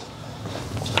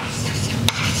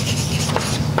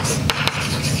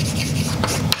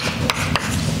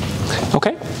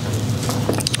 Okay.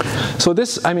 So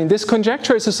this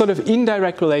conjecture is a sort of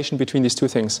indirect relation between these two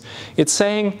things. It's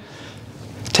saying,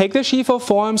 take the sheaf of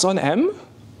forms on M,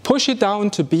 push it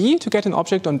down to B to get an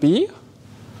object on B,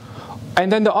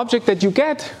 and then the object that you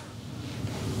get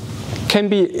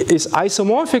is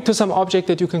isomorphic to some object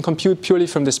that you can compute purely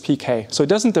from this pk. So it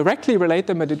doesn't directly relate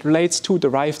them, but it relates two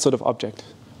derived sort of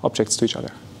objects to each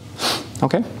other.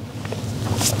 Okay?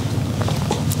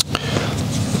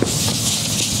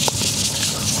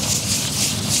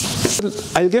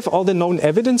 I'll give all the known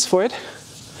evidence for it,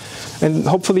 and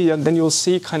hopefully then you'll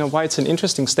see kind of why it's an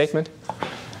interesting statement.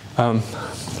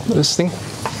 This thing.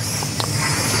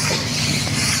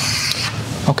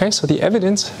 Okay, so the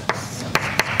evidence.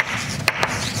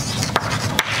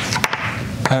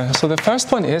 So the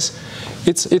first one is,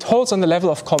 it holds on the level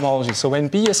of cohomology. So when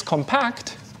B is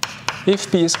compact,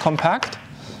 if B is compact,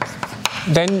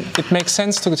 then it makes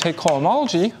sense to take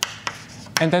cohomology,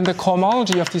 and then the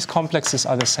cohomology of these complexes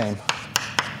are the same.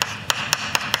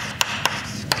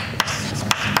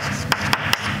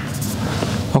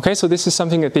 Okay, so this is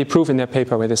something that they prove in their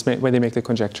paper where they make the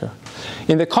conjecture.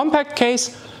 In the compact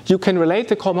case, you can relate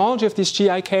the cohomology of these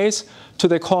GIKs to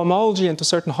the cohomology and to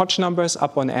certain Hodge numbers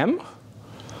up on M.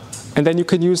 And then you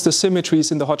can use the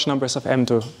symmetries in the Hodge numbers of M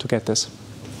to get this.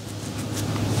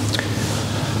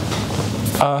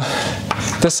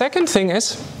 The second thing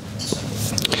is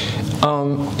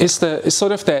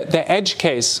sort of the edge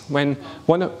case when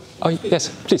one of, oh yes,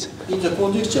 please. In the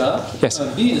conjecture, yes.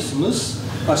 B is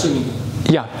smooth, assuming.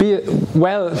 Yeah,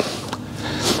 well,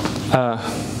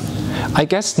 I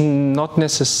guess not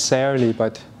necessarily,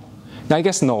 but I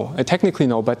guess no. Technically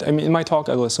no, but I mean in my talk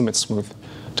I will assume it's smooth,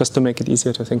 just to make it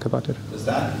easier to think about it. Does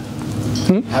that,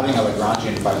 having a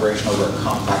Lagrangian fibration over a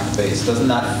compact base, doesn't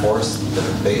that force the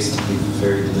base to be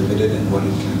very limited in what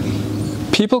it can be?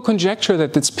 People conjecture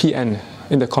that it's Pn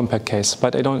in the compact case,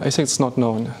 but I think it's not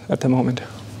known at the moment.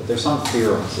 But there's some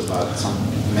theorems about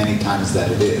many times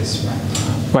that it is, right?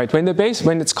 Right,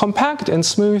 when it's compact and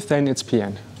smooth, then it's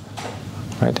Pn.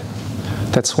 Right,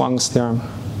 that's Wang's theorem.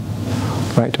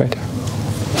 Right.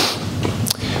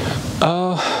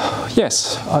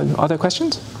 Yes, other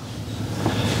questions?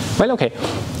 Well, okay.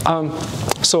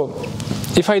 So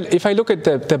if I look at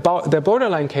the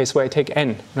borderline case where I take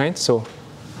n, right? So,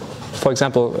 for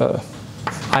example,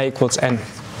 I equals n.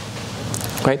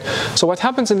 Right. So what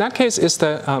happens in that case is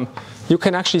that you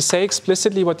can actually say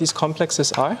explicitly what these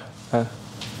complexes are.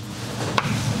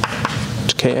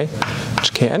 HKA,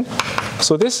 HKN.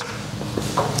 So this,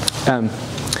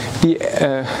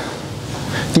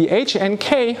 the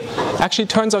HNK actually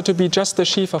turns out to be just the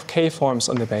sheaf of K forms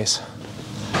on the base.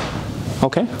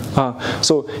 Okay,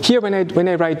 so here when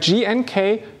I write G and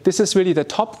K, this is really the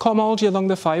top cohomology along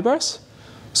the fibers.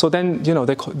 So then, you know,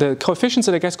 the coefficients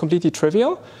that I get completely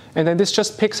trivial, and then this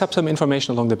just picks up some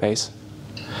information along the base.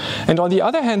 And on the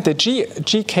other hand, the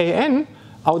GKN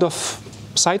out of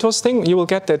Saito's thing, you will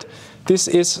get that this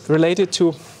is related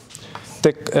to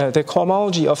the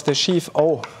cohomology of the sheaf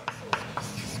O,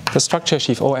 the structure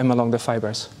sheaf OM along the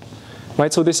fibers.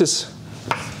 Right, so this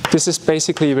is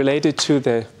basically related to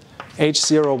the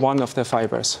H01 of the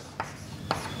fibers,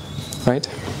 right?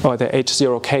 Or the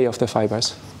H0K of the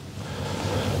fibers,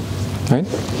 right?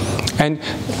 And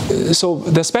so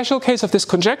the special case of this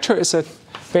conjecture is a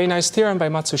very nice theorem by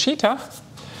Matsushita,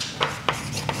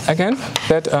 again,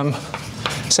 that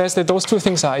says that those two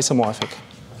things are isomorphic.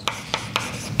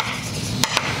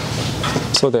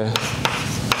 So the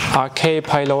RK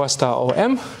pi lower star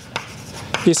OM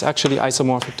is actually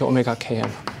isomorphic to omega Km.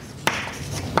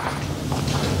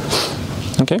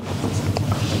 Okay?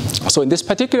 So in this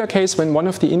particular case, when one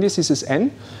of the indices is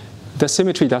n, the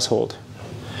symmetry does hold.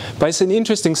 But it's an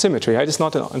interesting symmetry, right? It's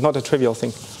not a trivial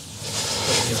thing.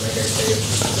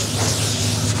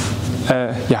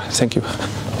 Yeah, thank you.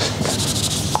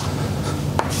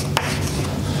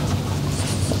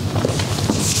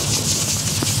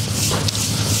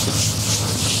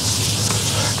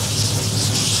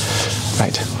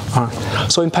 Right.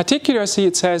 So in particular, see,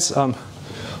 it says,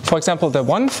 for example, the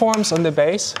 1 forms on the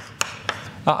base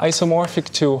are isomorphic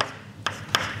to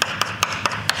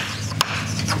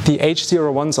the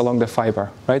H01s along the fiber,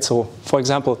 right? So, for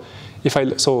example, if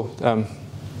this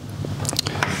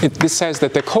says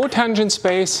that the cotangent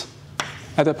space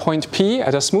at a point P,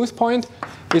 at a smooth point,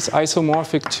 is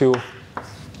isomorphic to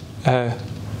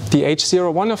the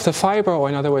H01 of the fiber, or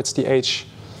in other words, the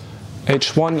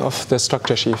H1 of the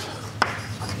structure sheaf.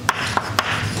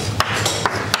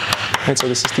 Right, so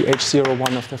this is the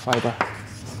H01 of the fiber.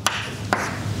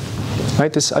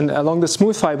 Right, this, and along the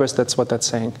smooth fibers, that's what that's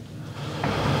saying.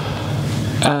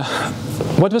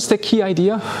 What was the key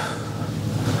idea?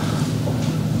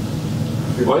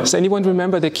 What? Does anyone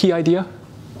remember the key idea?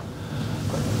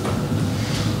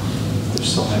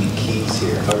 There's so many keys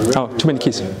here. Oh, too many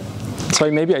keys.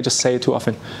 Sorry, maybe I just say it too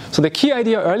often. So the key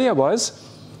idea earlier was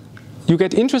you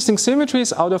get interesting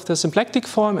symmetries out of the symplectic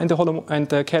form and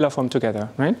the Kaehler form together,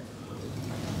 right?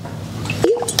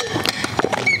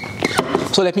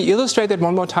 So let me illustrate that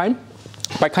one more time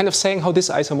by kind of saying how this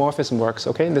isomorphism works,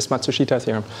 okay, in this Matsushita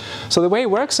theorem. So the way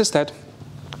it works is that,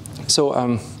 so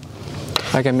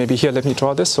again, maybe here, let me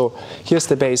draw this. So here's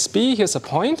the base B, here's a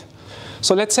point.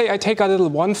 So let's say I take a little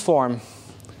 1 form,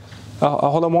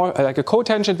 like a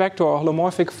cotangent vector or a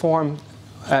holomorphic form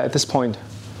at this point,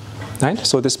 right?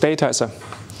 So this beta is I'm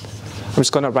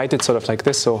just going to write it sort of like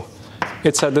this. So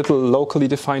it's a little locally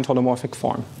defined holomorphic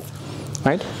form,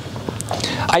 right?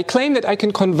 I claim that I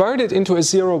can convert it into a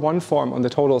 0-1 form on the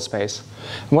total space.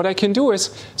 And what I can do is,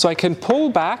 so I can pull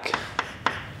back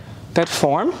that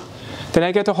form, then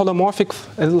I get a little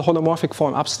holomorphic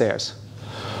form upstairs.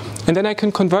 And then I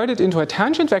can convert it into a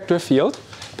tangent vector field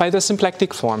by the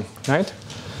symplectic form, right?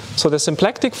 So the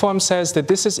symplectic form says that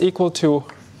this is equal to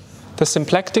the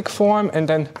symplectic form and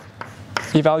then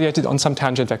evaluate it on some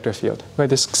tangent vector field, where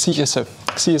this C is a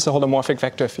holomorphic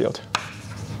vector field.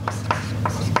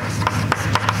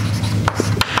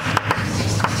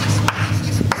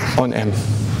 On M.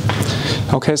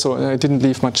 Okay, so I didn't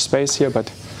leave much space here,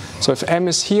 but so if M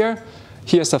is here,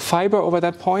 here's a fiber over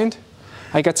that point,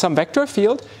 I get some vector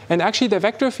field, and actually the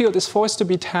vector field is forced to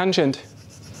be tangent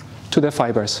to the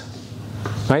fibers,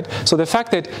 right? So the fact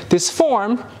that this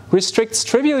form restricts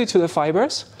trivially to the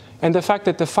fibers, and the fact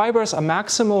that the fibers are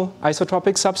maximal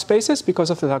isotropic subspaces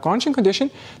because of the Lagrangian condition,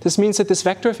 this means that this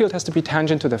vector field has to be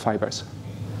tangent to the fibers.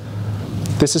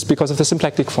 This is because of the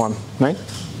symplectic form, right?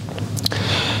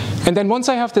 And then once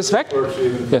I have this vector,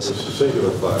 yes. Singular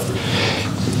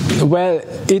fibers. Well,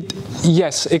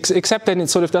 yes, except then it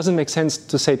sort of doesn't make sense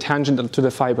to say tangent to the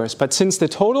fibers. But since the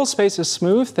total space is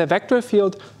smooth, the vector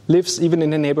field lives even in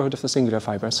the neighborhood of the singular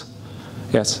fibers.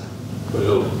 Yes. But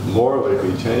it'll morally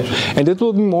be tangent. And it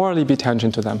will morally be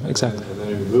tangent to them, exactly. And then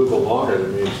if you move along it,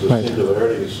 it means the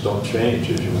singularities don't change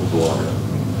as you move along it.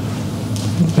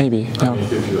 Maybe. I mean, it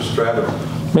gives you a stratum.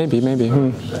 Maybe. Maybe.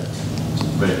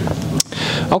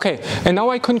 Okay, and now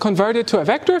I can convert it to a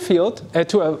vector field,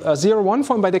 to a 0-1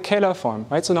 form by the Kaehler form,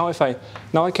 right? So now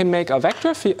I can make a vector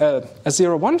a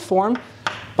 0-1 form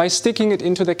by sticking it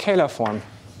into the Kaehler form,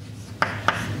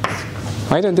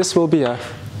 right? And this will be a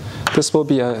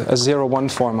 0-1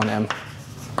 form on M,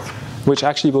 which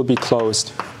actually will be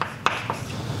closed.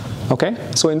 Okay,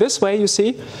 so in this way, you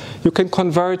see, you can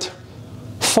convert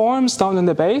forms down in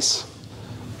the base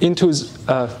into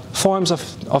forms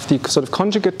of the sort of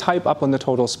conjugate type up on the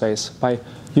total space by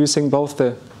using both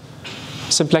the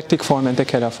symplectic form and the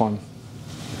Kaehler form.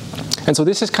 And so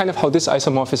this is kind of how this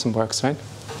isomorphism works, right?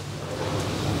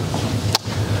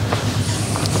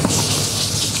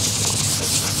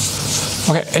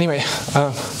 Okay, anyway.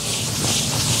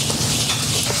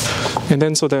 And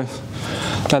then so the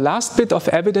last bit of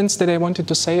evidence that I wanted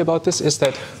to say about this is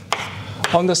that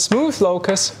on the smooth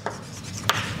locus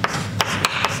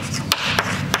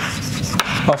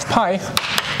of pi,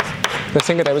 the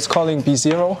thing that I was calling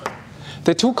B0,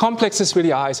 the two complexes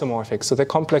really are isomorphic. So the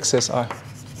complexes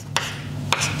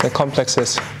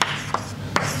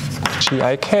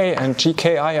GIK and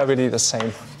GKI are really the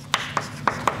same.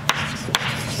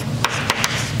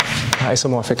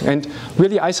 Isomorphic, and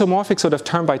really isomorphic sort of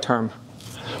term by term,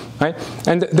 right?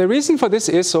 And the reason for this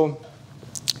is, so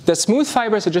the smooth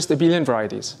fibers are just abelian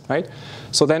varieties, right?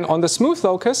 So then on the smooth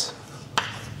locus,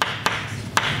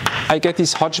 I get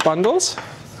these Hodge bundles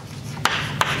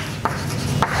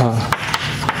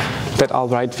that I'll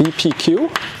write VPQ.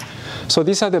 So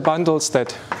these are the bundles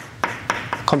that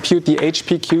compute the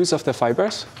HPQs of the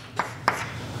fibers,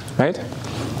 right?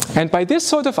 And by this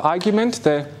sort of argument,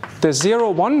 the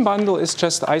 0,1 bundle is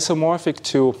just isomorphic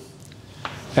to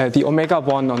the omega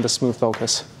 1 on the smooth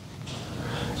locus.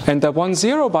 And the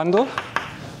 1,0 bundle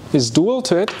is dual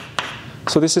to it,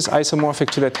 so this is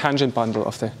isomorphic to the tangent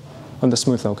bundle on the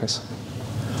smooth locus.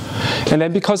 And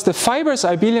then because the fibers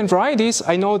are abelian varieties,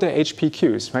 I know the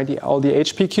HPQs, right? All the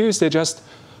HPQs, they're just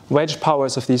wedge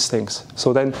powers of these things.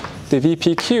 So then the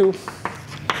VPQ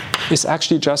is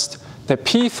actually just the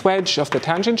pth wedge of the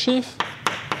tangent sheaf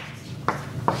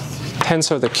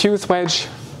tensor the qth wedge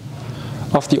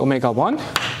of the omega 1.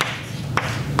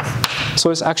 So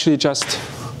it's actually just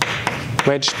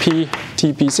wedge P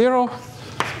TP0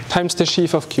 times the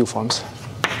sheaf of Q forms.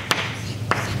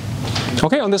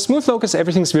 Okay, on the smooth locus,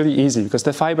 everything's really easy because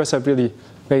the fibers are really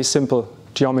very simple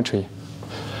geometry.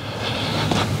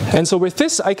 And so with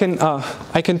this, I can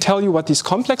tell you what these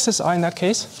complexes are in that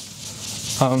case.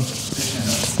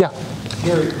 Yeah.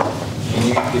 Here,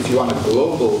 if you want a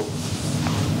global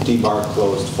d-bar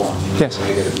closed form, you need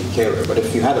omega to be Kaehler. But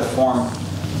if you had a form,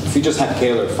 if you just had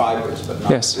Kaehler fibers, but not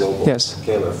global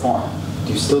Kaehler form,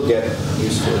 do you still get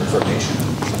useful information?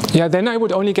 Yeah, then I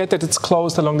would only get that it's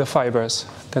closed along the fibers.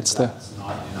 That's not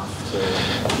enough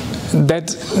to...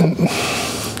 That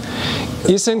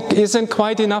isn't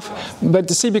quite enough. But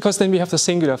see, because then we have the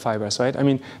singular fibers, right? I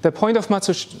mean, the point of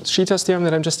Matsushita's theorem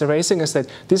that I'm just erasing is that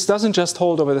this doesn't just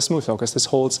hold over the smooth locus. This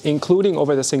holds including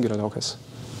over the singular locus,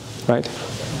 right?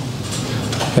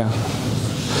 Yeah.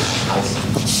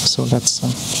 So that's...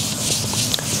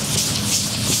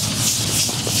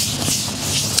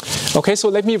 Okay, so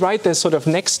let me write the sort of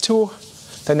next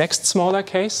smaller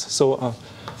case. So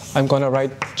I'm going to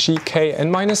write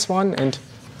gkn-1 and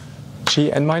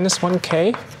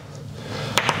gn-1k.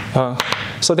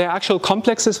 So they're actual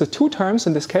complexes with two terms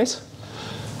in this case.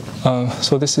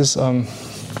 So this is,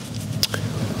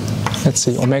 let's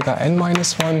see, omega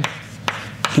n-1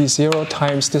 b0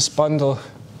 times this bundle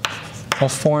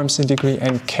of forms in degree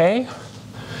nk.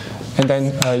 And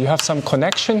then you have some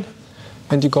connection.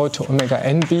 And you go to omega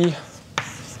nb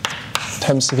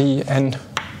times v n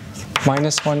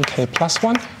minus 1 k plus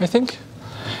 1, I think.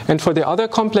 And for the other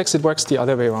complex, it works the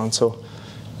other way around. So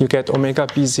you get omega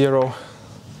b0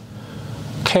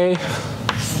 k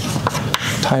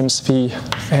times v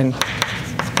n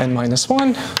minus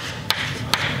 1.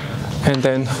 And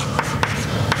then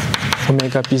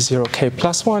omega b0 k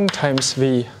plus 1 times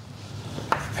v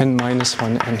n minus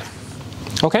 1 n.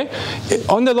 Okay,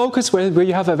 on the locus where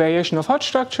you have a variation of Hodge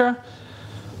structure,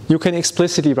 you can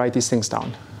explicitly write these things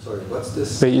down. Sorry, what's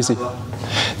this? Very easy.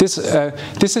 This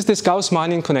is this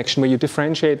Gauss-Manin connection where you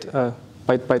differentiate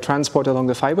by transport along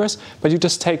the fibers, but you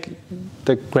just take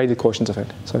the graded quotients of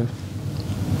it. So,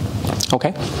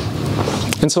 okay.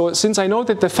 And so since I know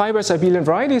that the fibers are abelian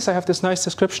varieties, I have this nice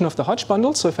description of the Hodge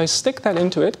bundle. So if I stick that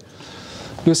into it,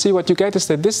 you see what you get is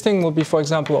that this thing will be, for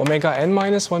example, omega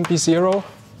n-1 b0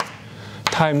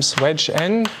 times wedge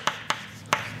n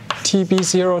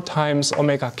tb0 times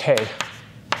omega k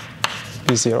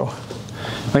b0.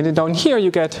 And then down here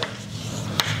you get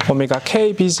omega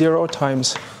k b0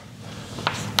 times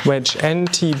wedge n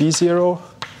tb0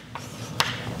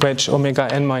 wedge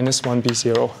omega n-1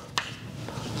 b0.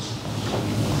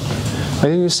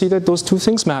 And then you see that those two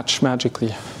things match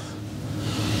magically.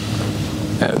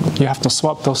 You have to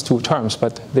swap those two terms,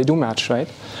 but they do match, right?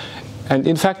 And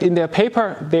in fact, in their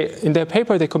paper,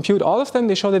 they compute all of them.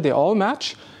 They show that they all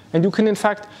match. And you can, in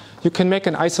fact, you can make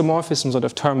an isomorphism sort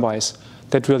of term-wise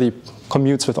that really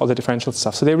commutes with all the differential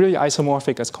stuff. So they're really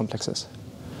isomorphic as complexes.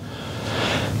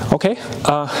 Okay.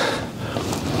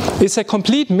 It's a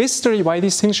complete mystery why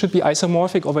these things should be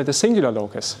isomorphic over the singular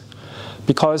locus.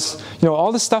 Because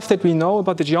all the stuff that we know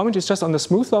about the geometry is just on the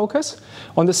smooth locus.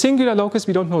 On the singular locus,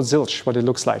 we don't know zilch, what it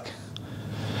looks like.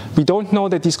 We don't know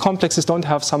that these complexes don't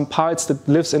have some parts that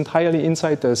lives entirely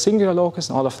inside the singular locus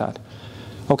and all of that.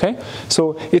 Okay?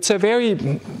 So it's a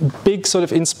very big sort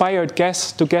of inspired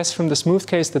guess to guess from the smooth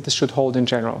case that this should hold in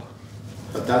general.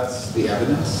 But that's the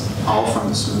evidence, all from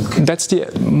the smooth case? That's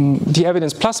the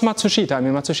evidence, plus Matsushita. I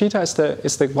mean, Matsushita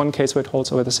is the one case where it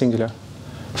holds over the singular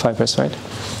fibers, right?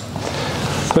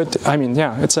 But, I mean,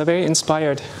 yeah, it's a very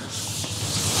inspired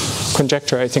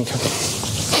conjecture, I think.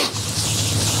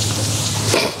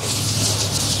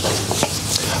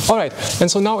 All right, and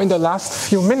so now in the last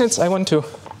few minutes, I want to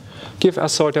give a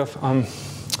sort of,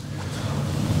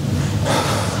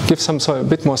 give some sort of a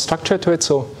bit more structure to it.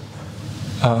 So,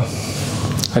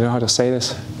 I don't know how to say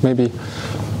this. Maybe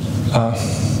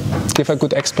give a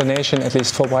good explanation, at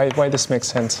least, for why this makes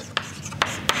sense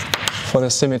for the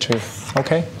symmetry.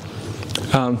 Okay?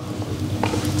 An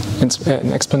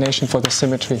explanation for the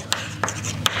symmetry.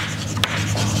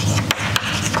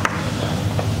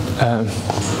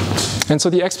 And so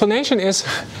the explanation is,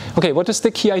 okay, what is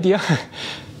the key idea?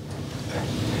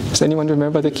 Does anyone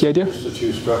remember the key idea? Use the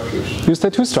two structures. Use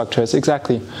the two structures,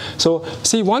 exactly. So,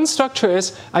 see, one structure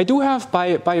is, I do have,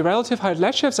 by relative height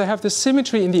left shifts, I have the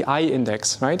symmetry in the I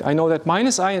index, right? I know that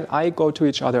minus I and I go to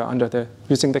each other under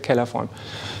using the Kaehler form.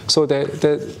 So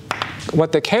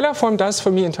what the Kaehler form does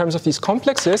for me in terms of these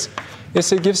complexes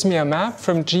is it gives me a map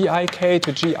from GIK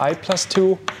to GI plus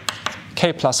 2,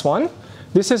 K plus 1.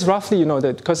 This is roughly,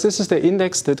 because this is the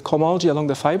index, the cohomology along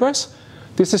the fibers.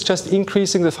 This is just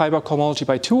increasing the fiber cohomology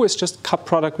by 2. It's just cup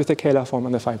product with the Kaehler form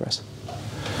on the fibers.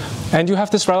 And you have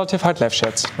this relative height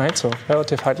Lefschetz, right? So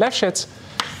relative height Lefschetz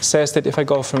says that if I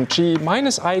go from G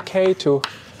minus IK to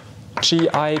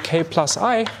GIK plus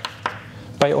I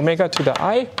by omega to the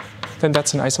I, then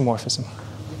that's an isomorphism,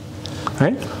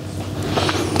 right?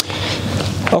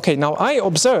 Okay, now I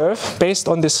observe, based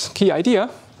on this key idea,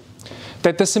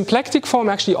 that the symplectic form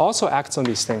actually also acts on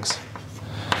these things.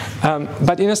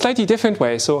 But in a slightly different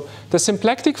way. So the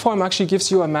symplectic form actually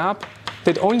gives you a map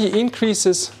that only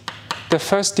increases the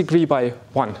first degree by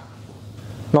 1,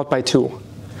 not by 2.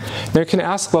 Now you can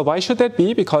ask, well, why should that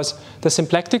be? Because the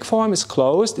symplectic form is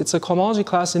closed. It's a cohomology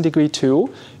class in degree 2.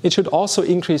 It should also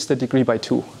increase the degree by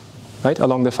 2, right,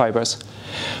 along the fibers.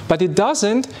 But it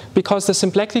doesn't because the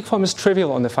symplectic form is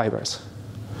trivial on the fibers.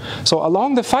 So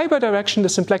along the fiber direction, the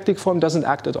symplectic form doesn't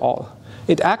act at all.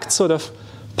 It acts sort of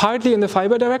partly in the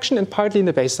fiber direction and partly in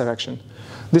the base direction.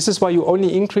 This is why you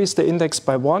only increase the index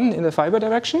by 1 in the fiber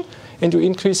direction, and you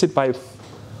increase it by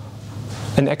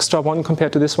an extra 1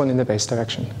 compared to this one in the base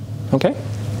direction. Okay?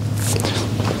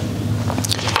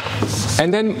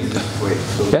 And then, wait,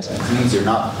 so yes? That means you're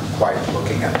not quite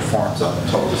looking at forms on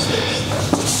the total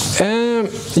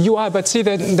space. You are, but see,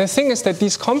 the thing is that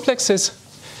these complexes,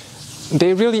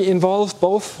 they really involve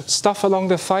both stuff along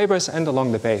the fibers and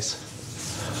along the base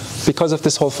because of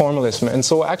this whole formalism. And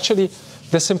so actually,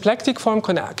 the symplectic form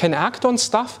can act on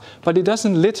stuff, but it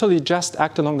doesn't literally just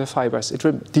act along the fibers.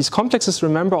 These complexes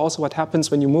remember also what happens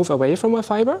when you move away from a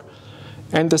fiber,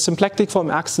 and the symplectic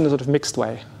form acts in a sort of mixed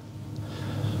way.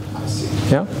 I see.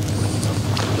 Yeah?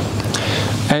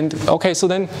 And okay, so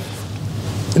then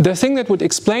the thing that would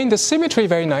explain the symmetry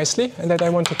very nicely, and that I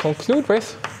want to conclude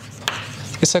with,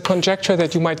 is a conjecture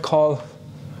that you might call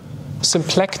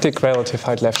symplectic relative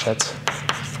height Lefschetz.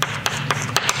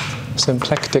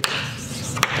 Symplectic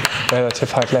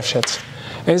relative height Lefschetz.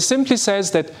 And it simply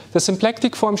says that the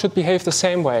symplectic form should behave the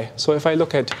same way. So if I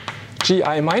look at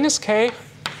GI minus K,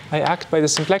 I act by the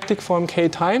symplectic form K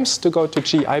times to go to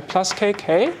GI plus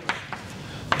KK.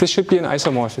 This should be an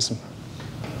isomorphism,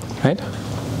 right?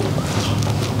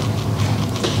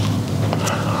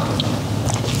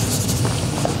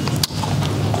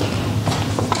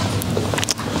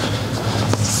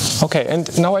 Okay,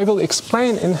 and now I will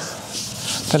explain in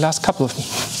the last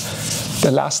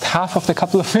half of the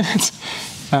couple of minutes,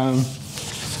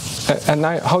 and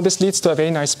how this leads to a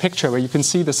very nice picture where you can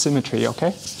see the symmetry.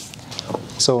 Okay,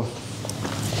 so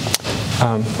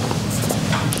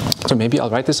maybe I'll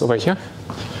write this over here,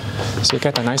 so you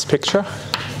get a nice picture.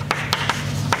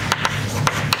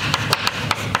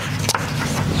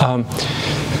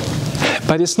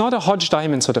 But it's not a Hodge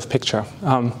diamond sort of picture.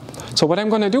 So what I'm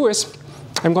going to do is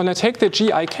I'm going to take the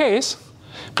GIKs,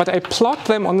 but I plot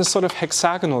them on this sort of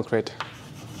hexagonal grid.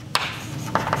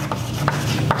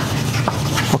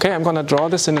 Okay, I'm going to draw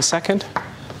this in a second.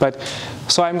 But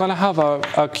So I'm going to have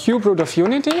a cube root of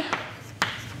unity.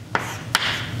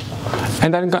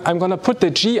 And then I'm going to put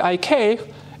the GIK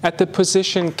at the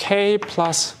position k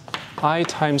plus I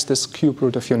times this cube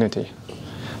root of unity.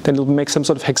 Then it'll make some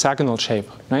sort of hexagonal shape,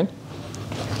 right?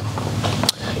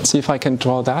 Let's see if I can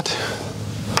draw that.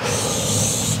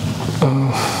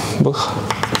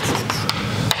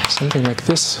 Something like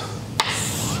this.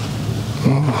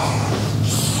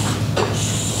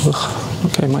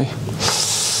 Okay,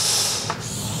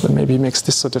 that maybe makes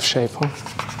this sort of shape, huh?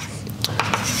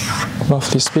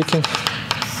 Roughly speaking.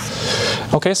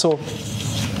 Okay, so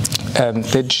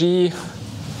the G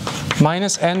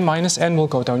minus n will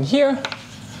go down here.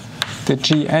 The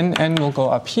GNN will go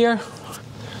up here.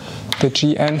 The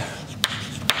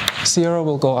GN0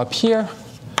 will go up here.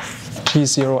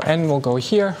 G0n will go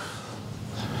here.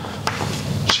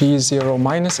 G0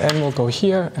 minus n will go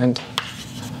here, and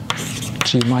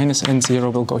G minus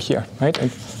n0 will go here, right?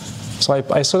 And so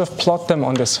I sort of plot them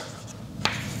on this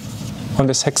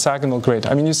hexagonal grid.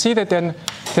 I mean, you see that then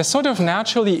they're sort of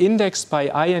naturally indexed by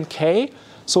I and k.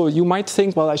 So you might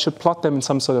think, well, I should plot them in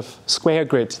some sort of square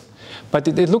grid. But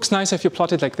it looks nice if you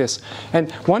plot it like this.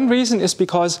 And one reason is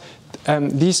because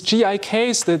these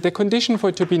GIKs, the condition for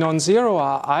it to be non-zero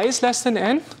are I is less than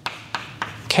n,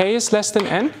 k is less than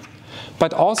n,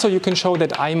 but also you can show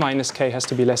that I minus k has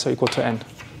to be less or equal to n.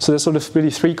 So there's sort of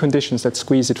really three conditions that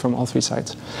squeeze it from all three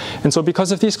sides. And so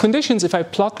because of these conditions, if I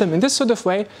plot them in this sort of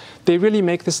way, they really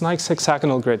make this nice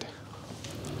hexagonal grid.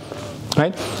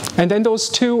 Right? And then those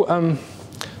two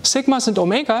sigmas and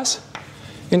omegas,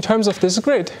 in terms of this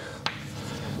grid,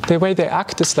 the way they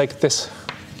act is like this.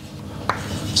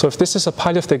 So if this is a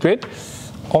part of the grid,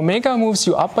 omega moves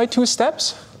you up by 2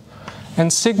 steps,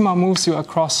 and sigma moves you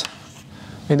across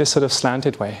in this sort of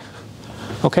slanted way.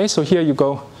 Okay, so here you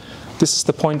go. This is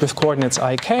the point with coordinates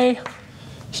ik.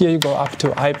 Here you go up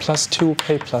to I plus 2,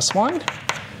 k plus 1.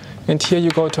 And here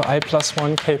you go to I plus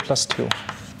 1, k plus 2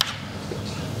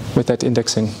 with that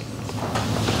indexing.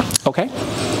 Okay?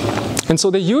 And so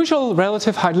the usual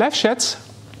relative height Lefschetz,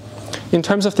 in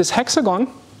terms of this hexagon,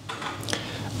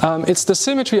 it's the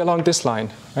symmetry along this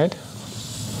line, right?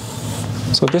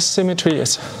 So this symmetry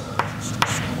is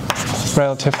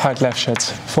relative height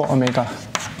Lefschetz for omega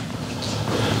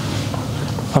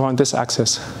around this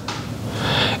axis.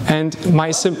 And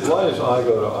my why does I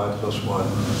go to I plus 1?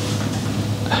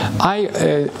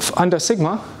 Under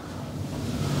sigma.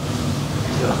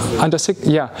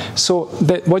 Yeah. So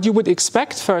what you would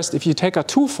expect first, if you take a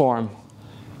 2 form,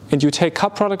 and you take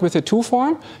cup product with a 2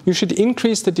 form, you should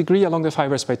increase the degree along the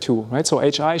fibers by 2, right? So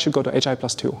HI should go to HI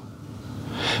plus 2.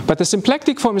 But the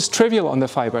symplectic form is trivial on the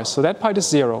fibers, so that part is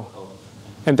 0.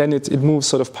 And then it moves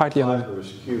sort of partly along.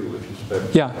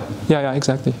 Yeah,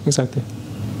 exactly.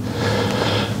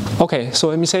 Okay, so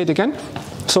let me say it again.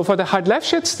 So for the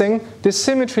Hard-Lefschetz thing, this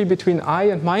symmetry between I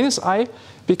and minus I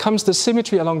becomes the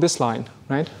symmetry along this line,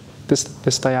 right?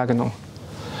 This diagonal.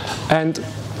 And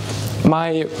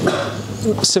my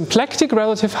symplectic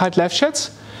relative height Lefschetz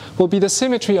will be the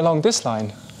symmetry along this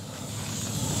line.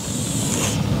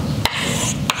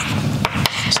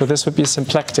 So this would be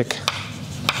symplectic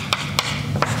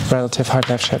relative height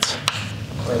Lefschetz.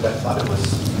 Wait, I thought it was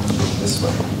this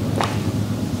way.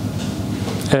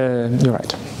 You're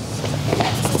right.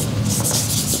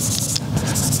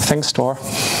 Thanks, Thor.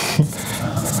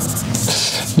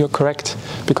 You're correct,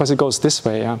 because it goes this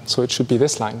way, yeah? So it should be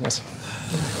this line, yes.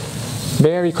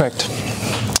 Very correct.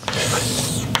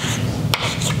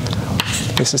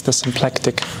 This is the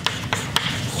symplectic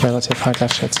relative height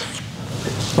Lefschetz.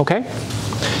 Okay?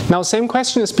 Now, same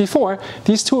question as before.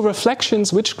 These two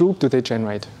reflections, which group do they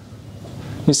generate?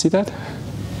 You see that?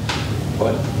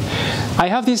 What? I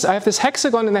have this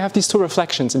hexagon and I have these two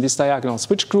reflections in these diagonals.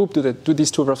 Which group do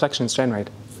these two reflections generate?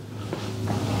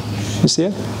 You see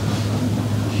it?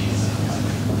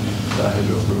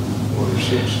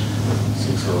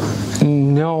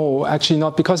 No, actually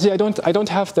not, because I don't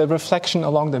have the reflection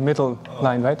along the middle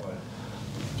line, right?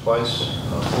 Twice?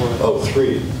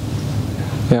 3.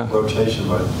 Yeah. Rotation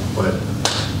by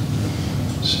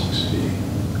 60.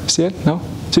 See it? No?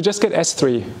 So you just get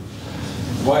S3.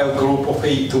 While group of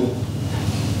A2.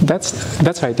 That's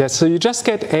right, yes. So you could just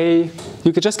get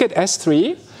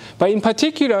S3, but in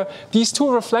particular, these two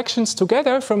reflections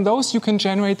together, from those you can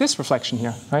generate this reflection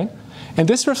here, right? And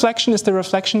this reflection is the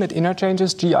reflection that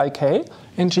interchanges GIK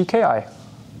and GKI.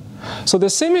 So the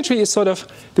symmetry is sort of,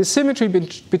 the symmetry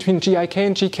between GIK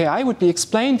and GKI would be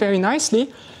explained very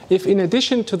nicely if, in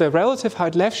addition to the relative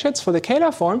height Lefschetz for the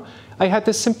Kaehler form, I had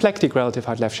this symplectic relative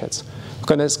height Lefschetz.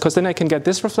 Because then I can get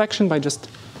this reflection by just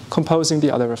composing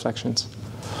the other reflections.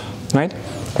 right?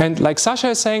 And like Sasha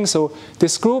is saying, so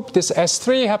this group, this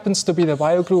S3 happens to be the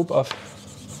Weil group of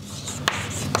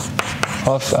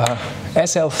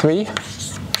SL3.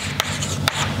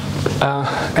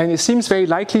 And it seems very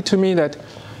likely to me that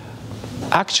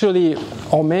actually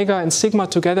omega and sigma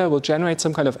together will generate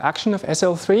some kind of action of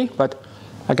SL3, but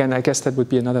again, I guess that would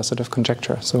be another sort of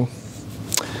conjecture. So,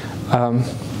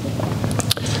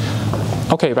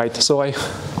 okay, right. So I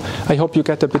hope you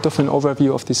get a bit of an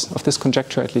overview of this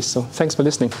conjecture at least. So thanks for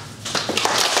listening.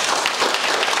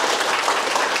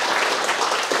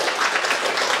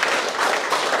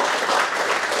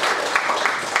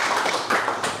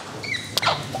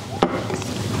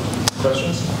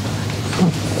 Questions?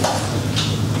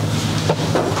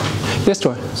 Yes,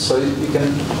 Troy. So you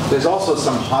can. There's also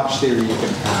some Hodge theory you can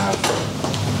have,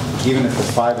 even if the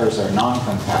fibers are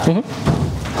non-compact.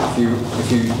 If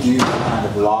you use a kind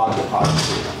of log of Hodge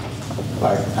theory,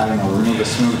 like I don't know, remove a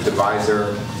smooth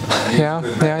divisor. Yeah.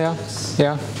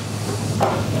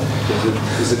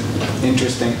 Is it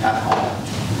interesting at all?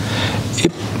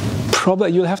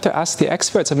 Probably you'll have to ask the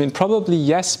experts. I mean, probably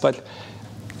yes, but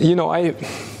you know, I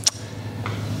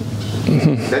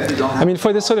mean,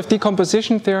 for this sort of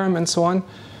decomposition theorem and so on,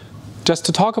 just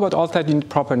to talk about all that, you need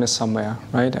properness somewhere,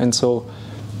 right? And so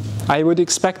I would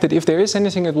expect that if there is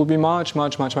anything, it will be much more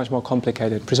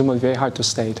complicated, presumably very hard to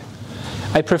state.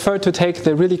 I prefer to take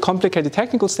the really complicated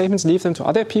technical statements, leave them to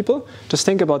other people, just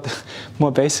think about the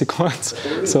more basic ones.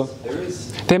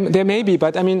 There may be,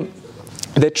 but I mean,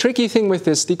 the tricky thing with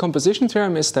this decomposition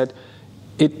theorem is that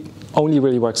it only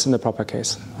really works in the proper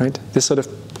case, right? This sort of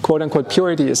quote-unquote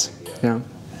purity is, yeah.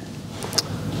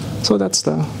 So that's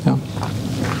the, yeah.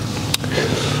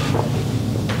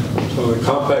 So in the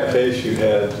compact case, you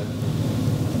had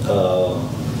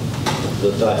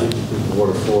the dihedral group of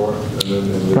order 4, and then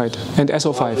in the right, and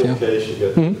SO5, yeah. case, you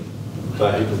get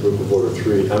dihedral group of order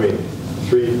 3. I mean,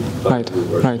 3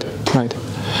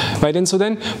 Right, and so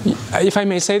then, if I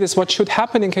may say this, what should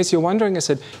happen in case you're wondering is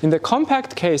that in the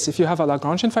compact case, if you have a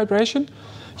Lagrangian fibration,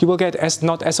 you will get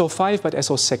not SO5, but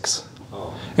SO6.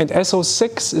 Oh. And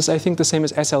SO6 is, I think, the same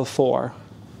as SL4.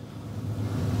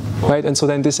 Right, and so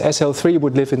then this SL3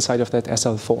 would live inside of that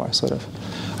SL4, sort of.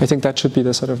 I think that should be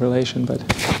the sort of relation, but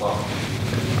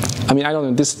I mean, I don't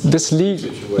know. This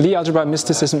Lie algebra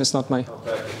mysticism is not my.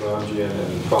 Compact Lagrangian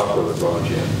and proper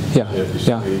Lagrangian.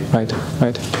 Yeah, right.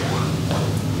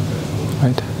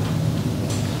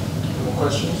 More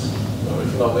questions? No,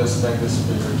 if not, let's thank the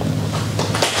speaker.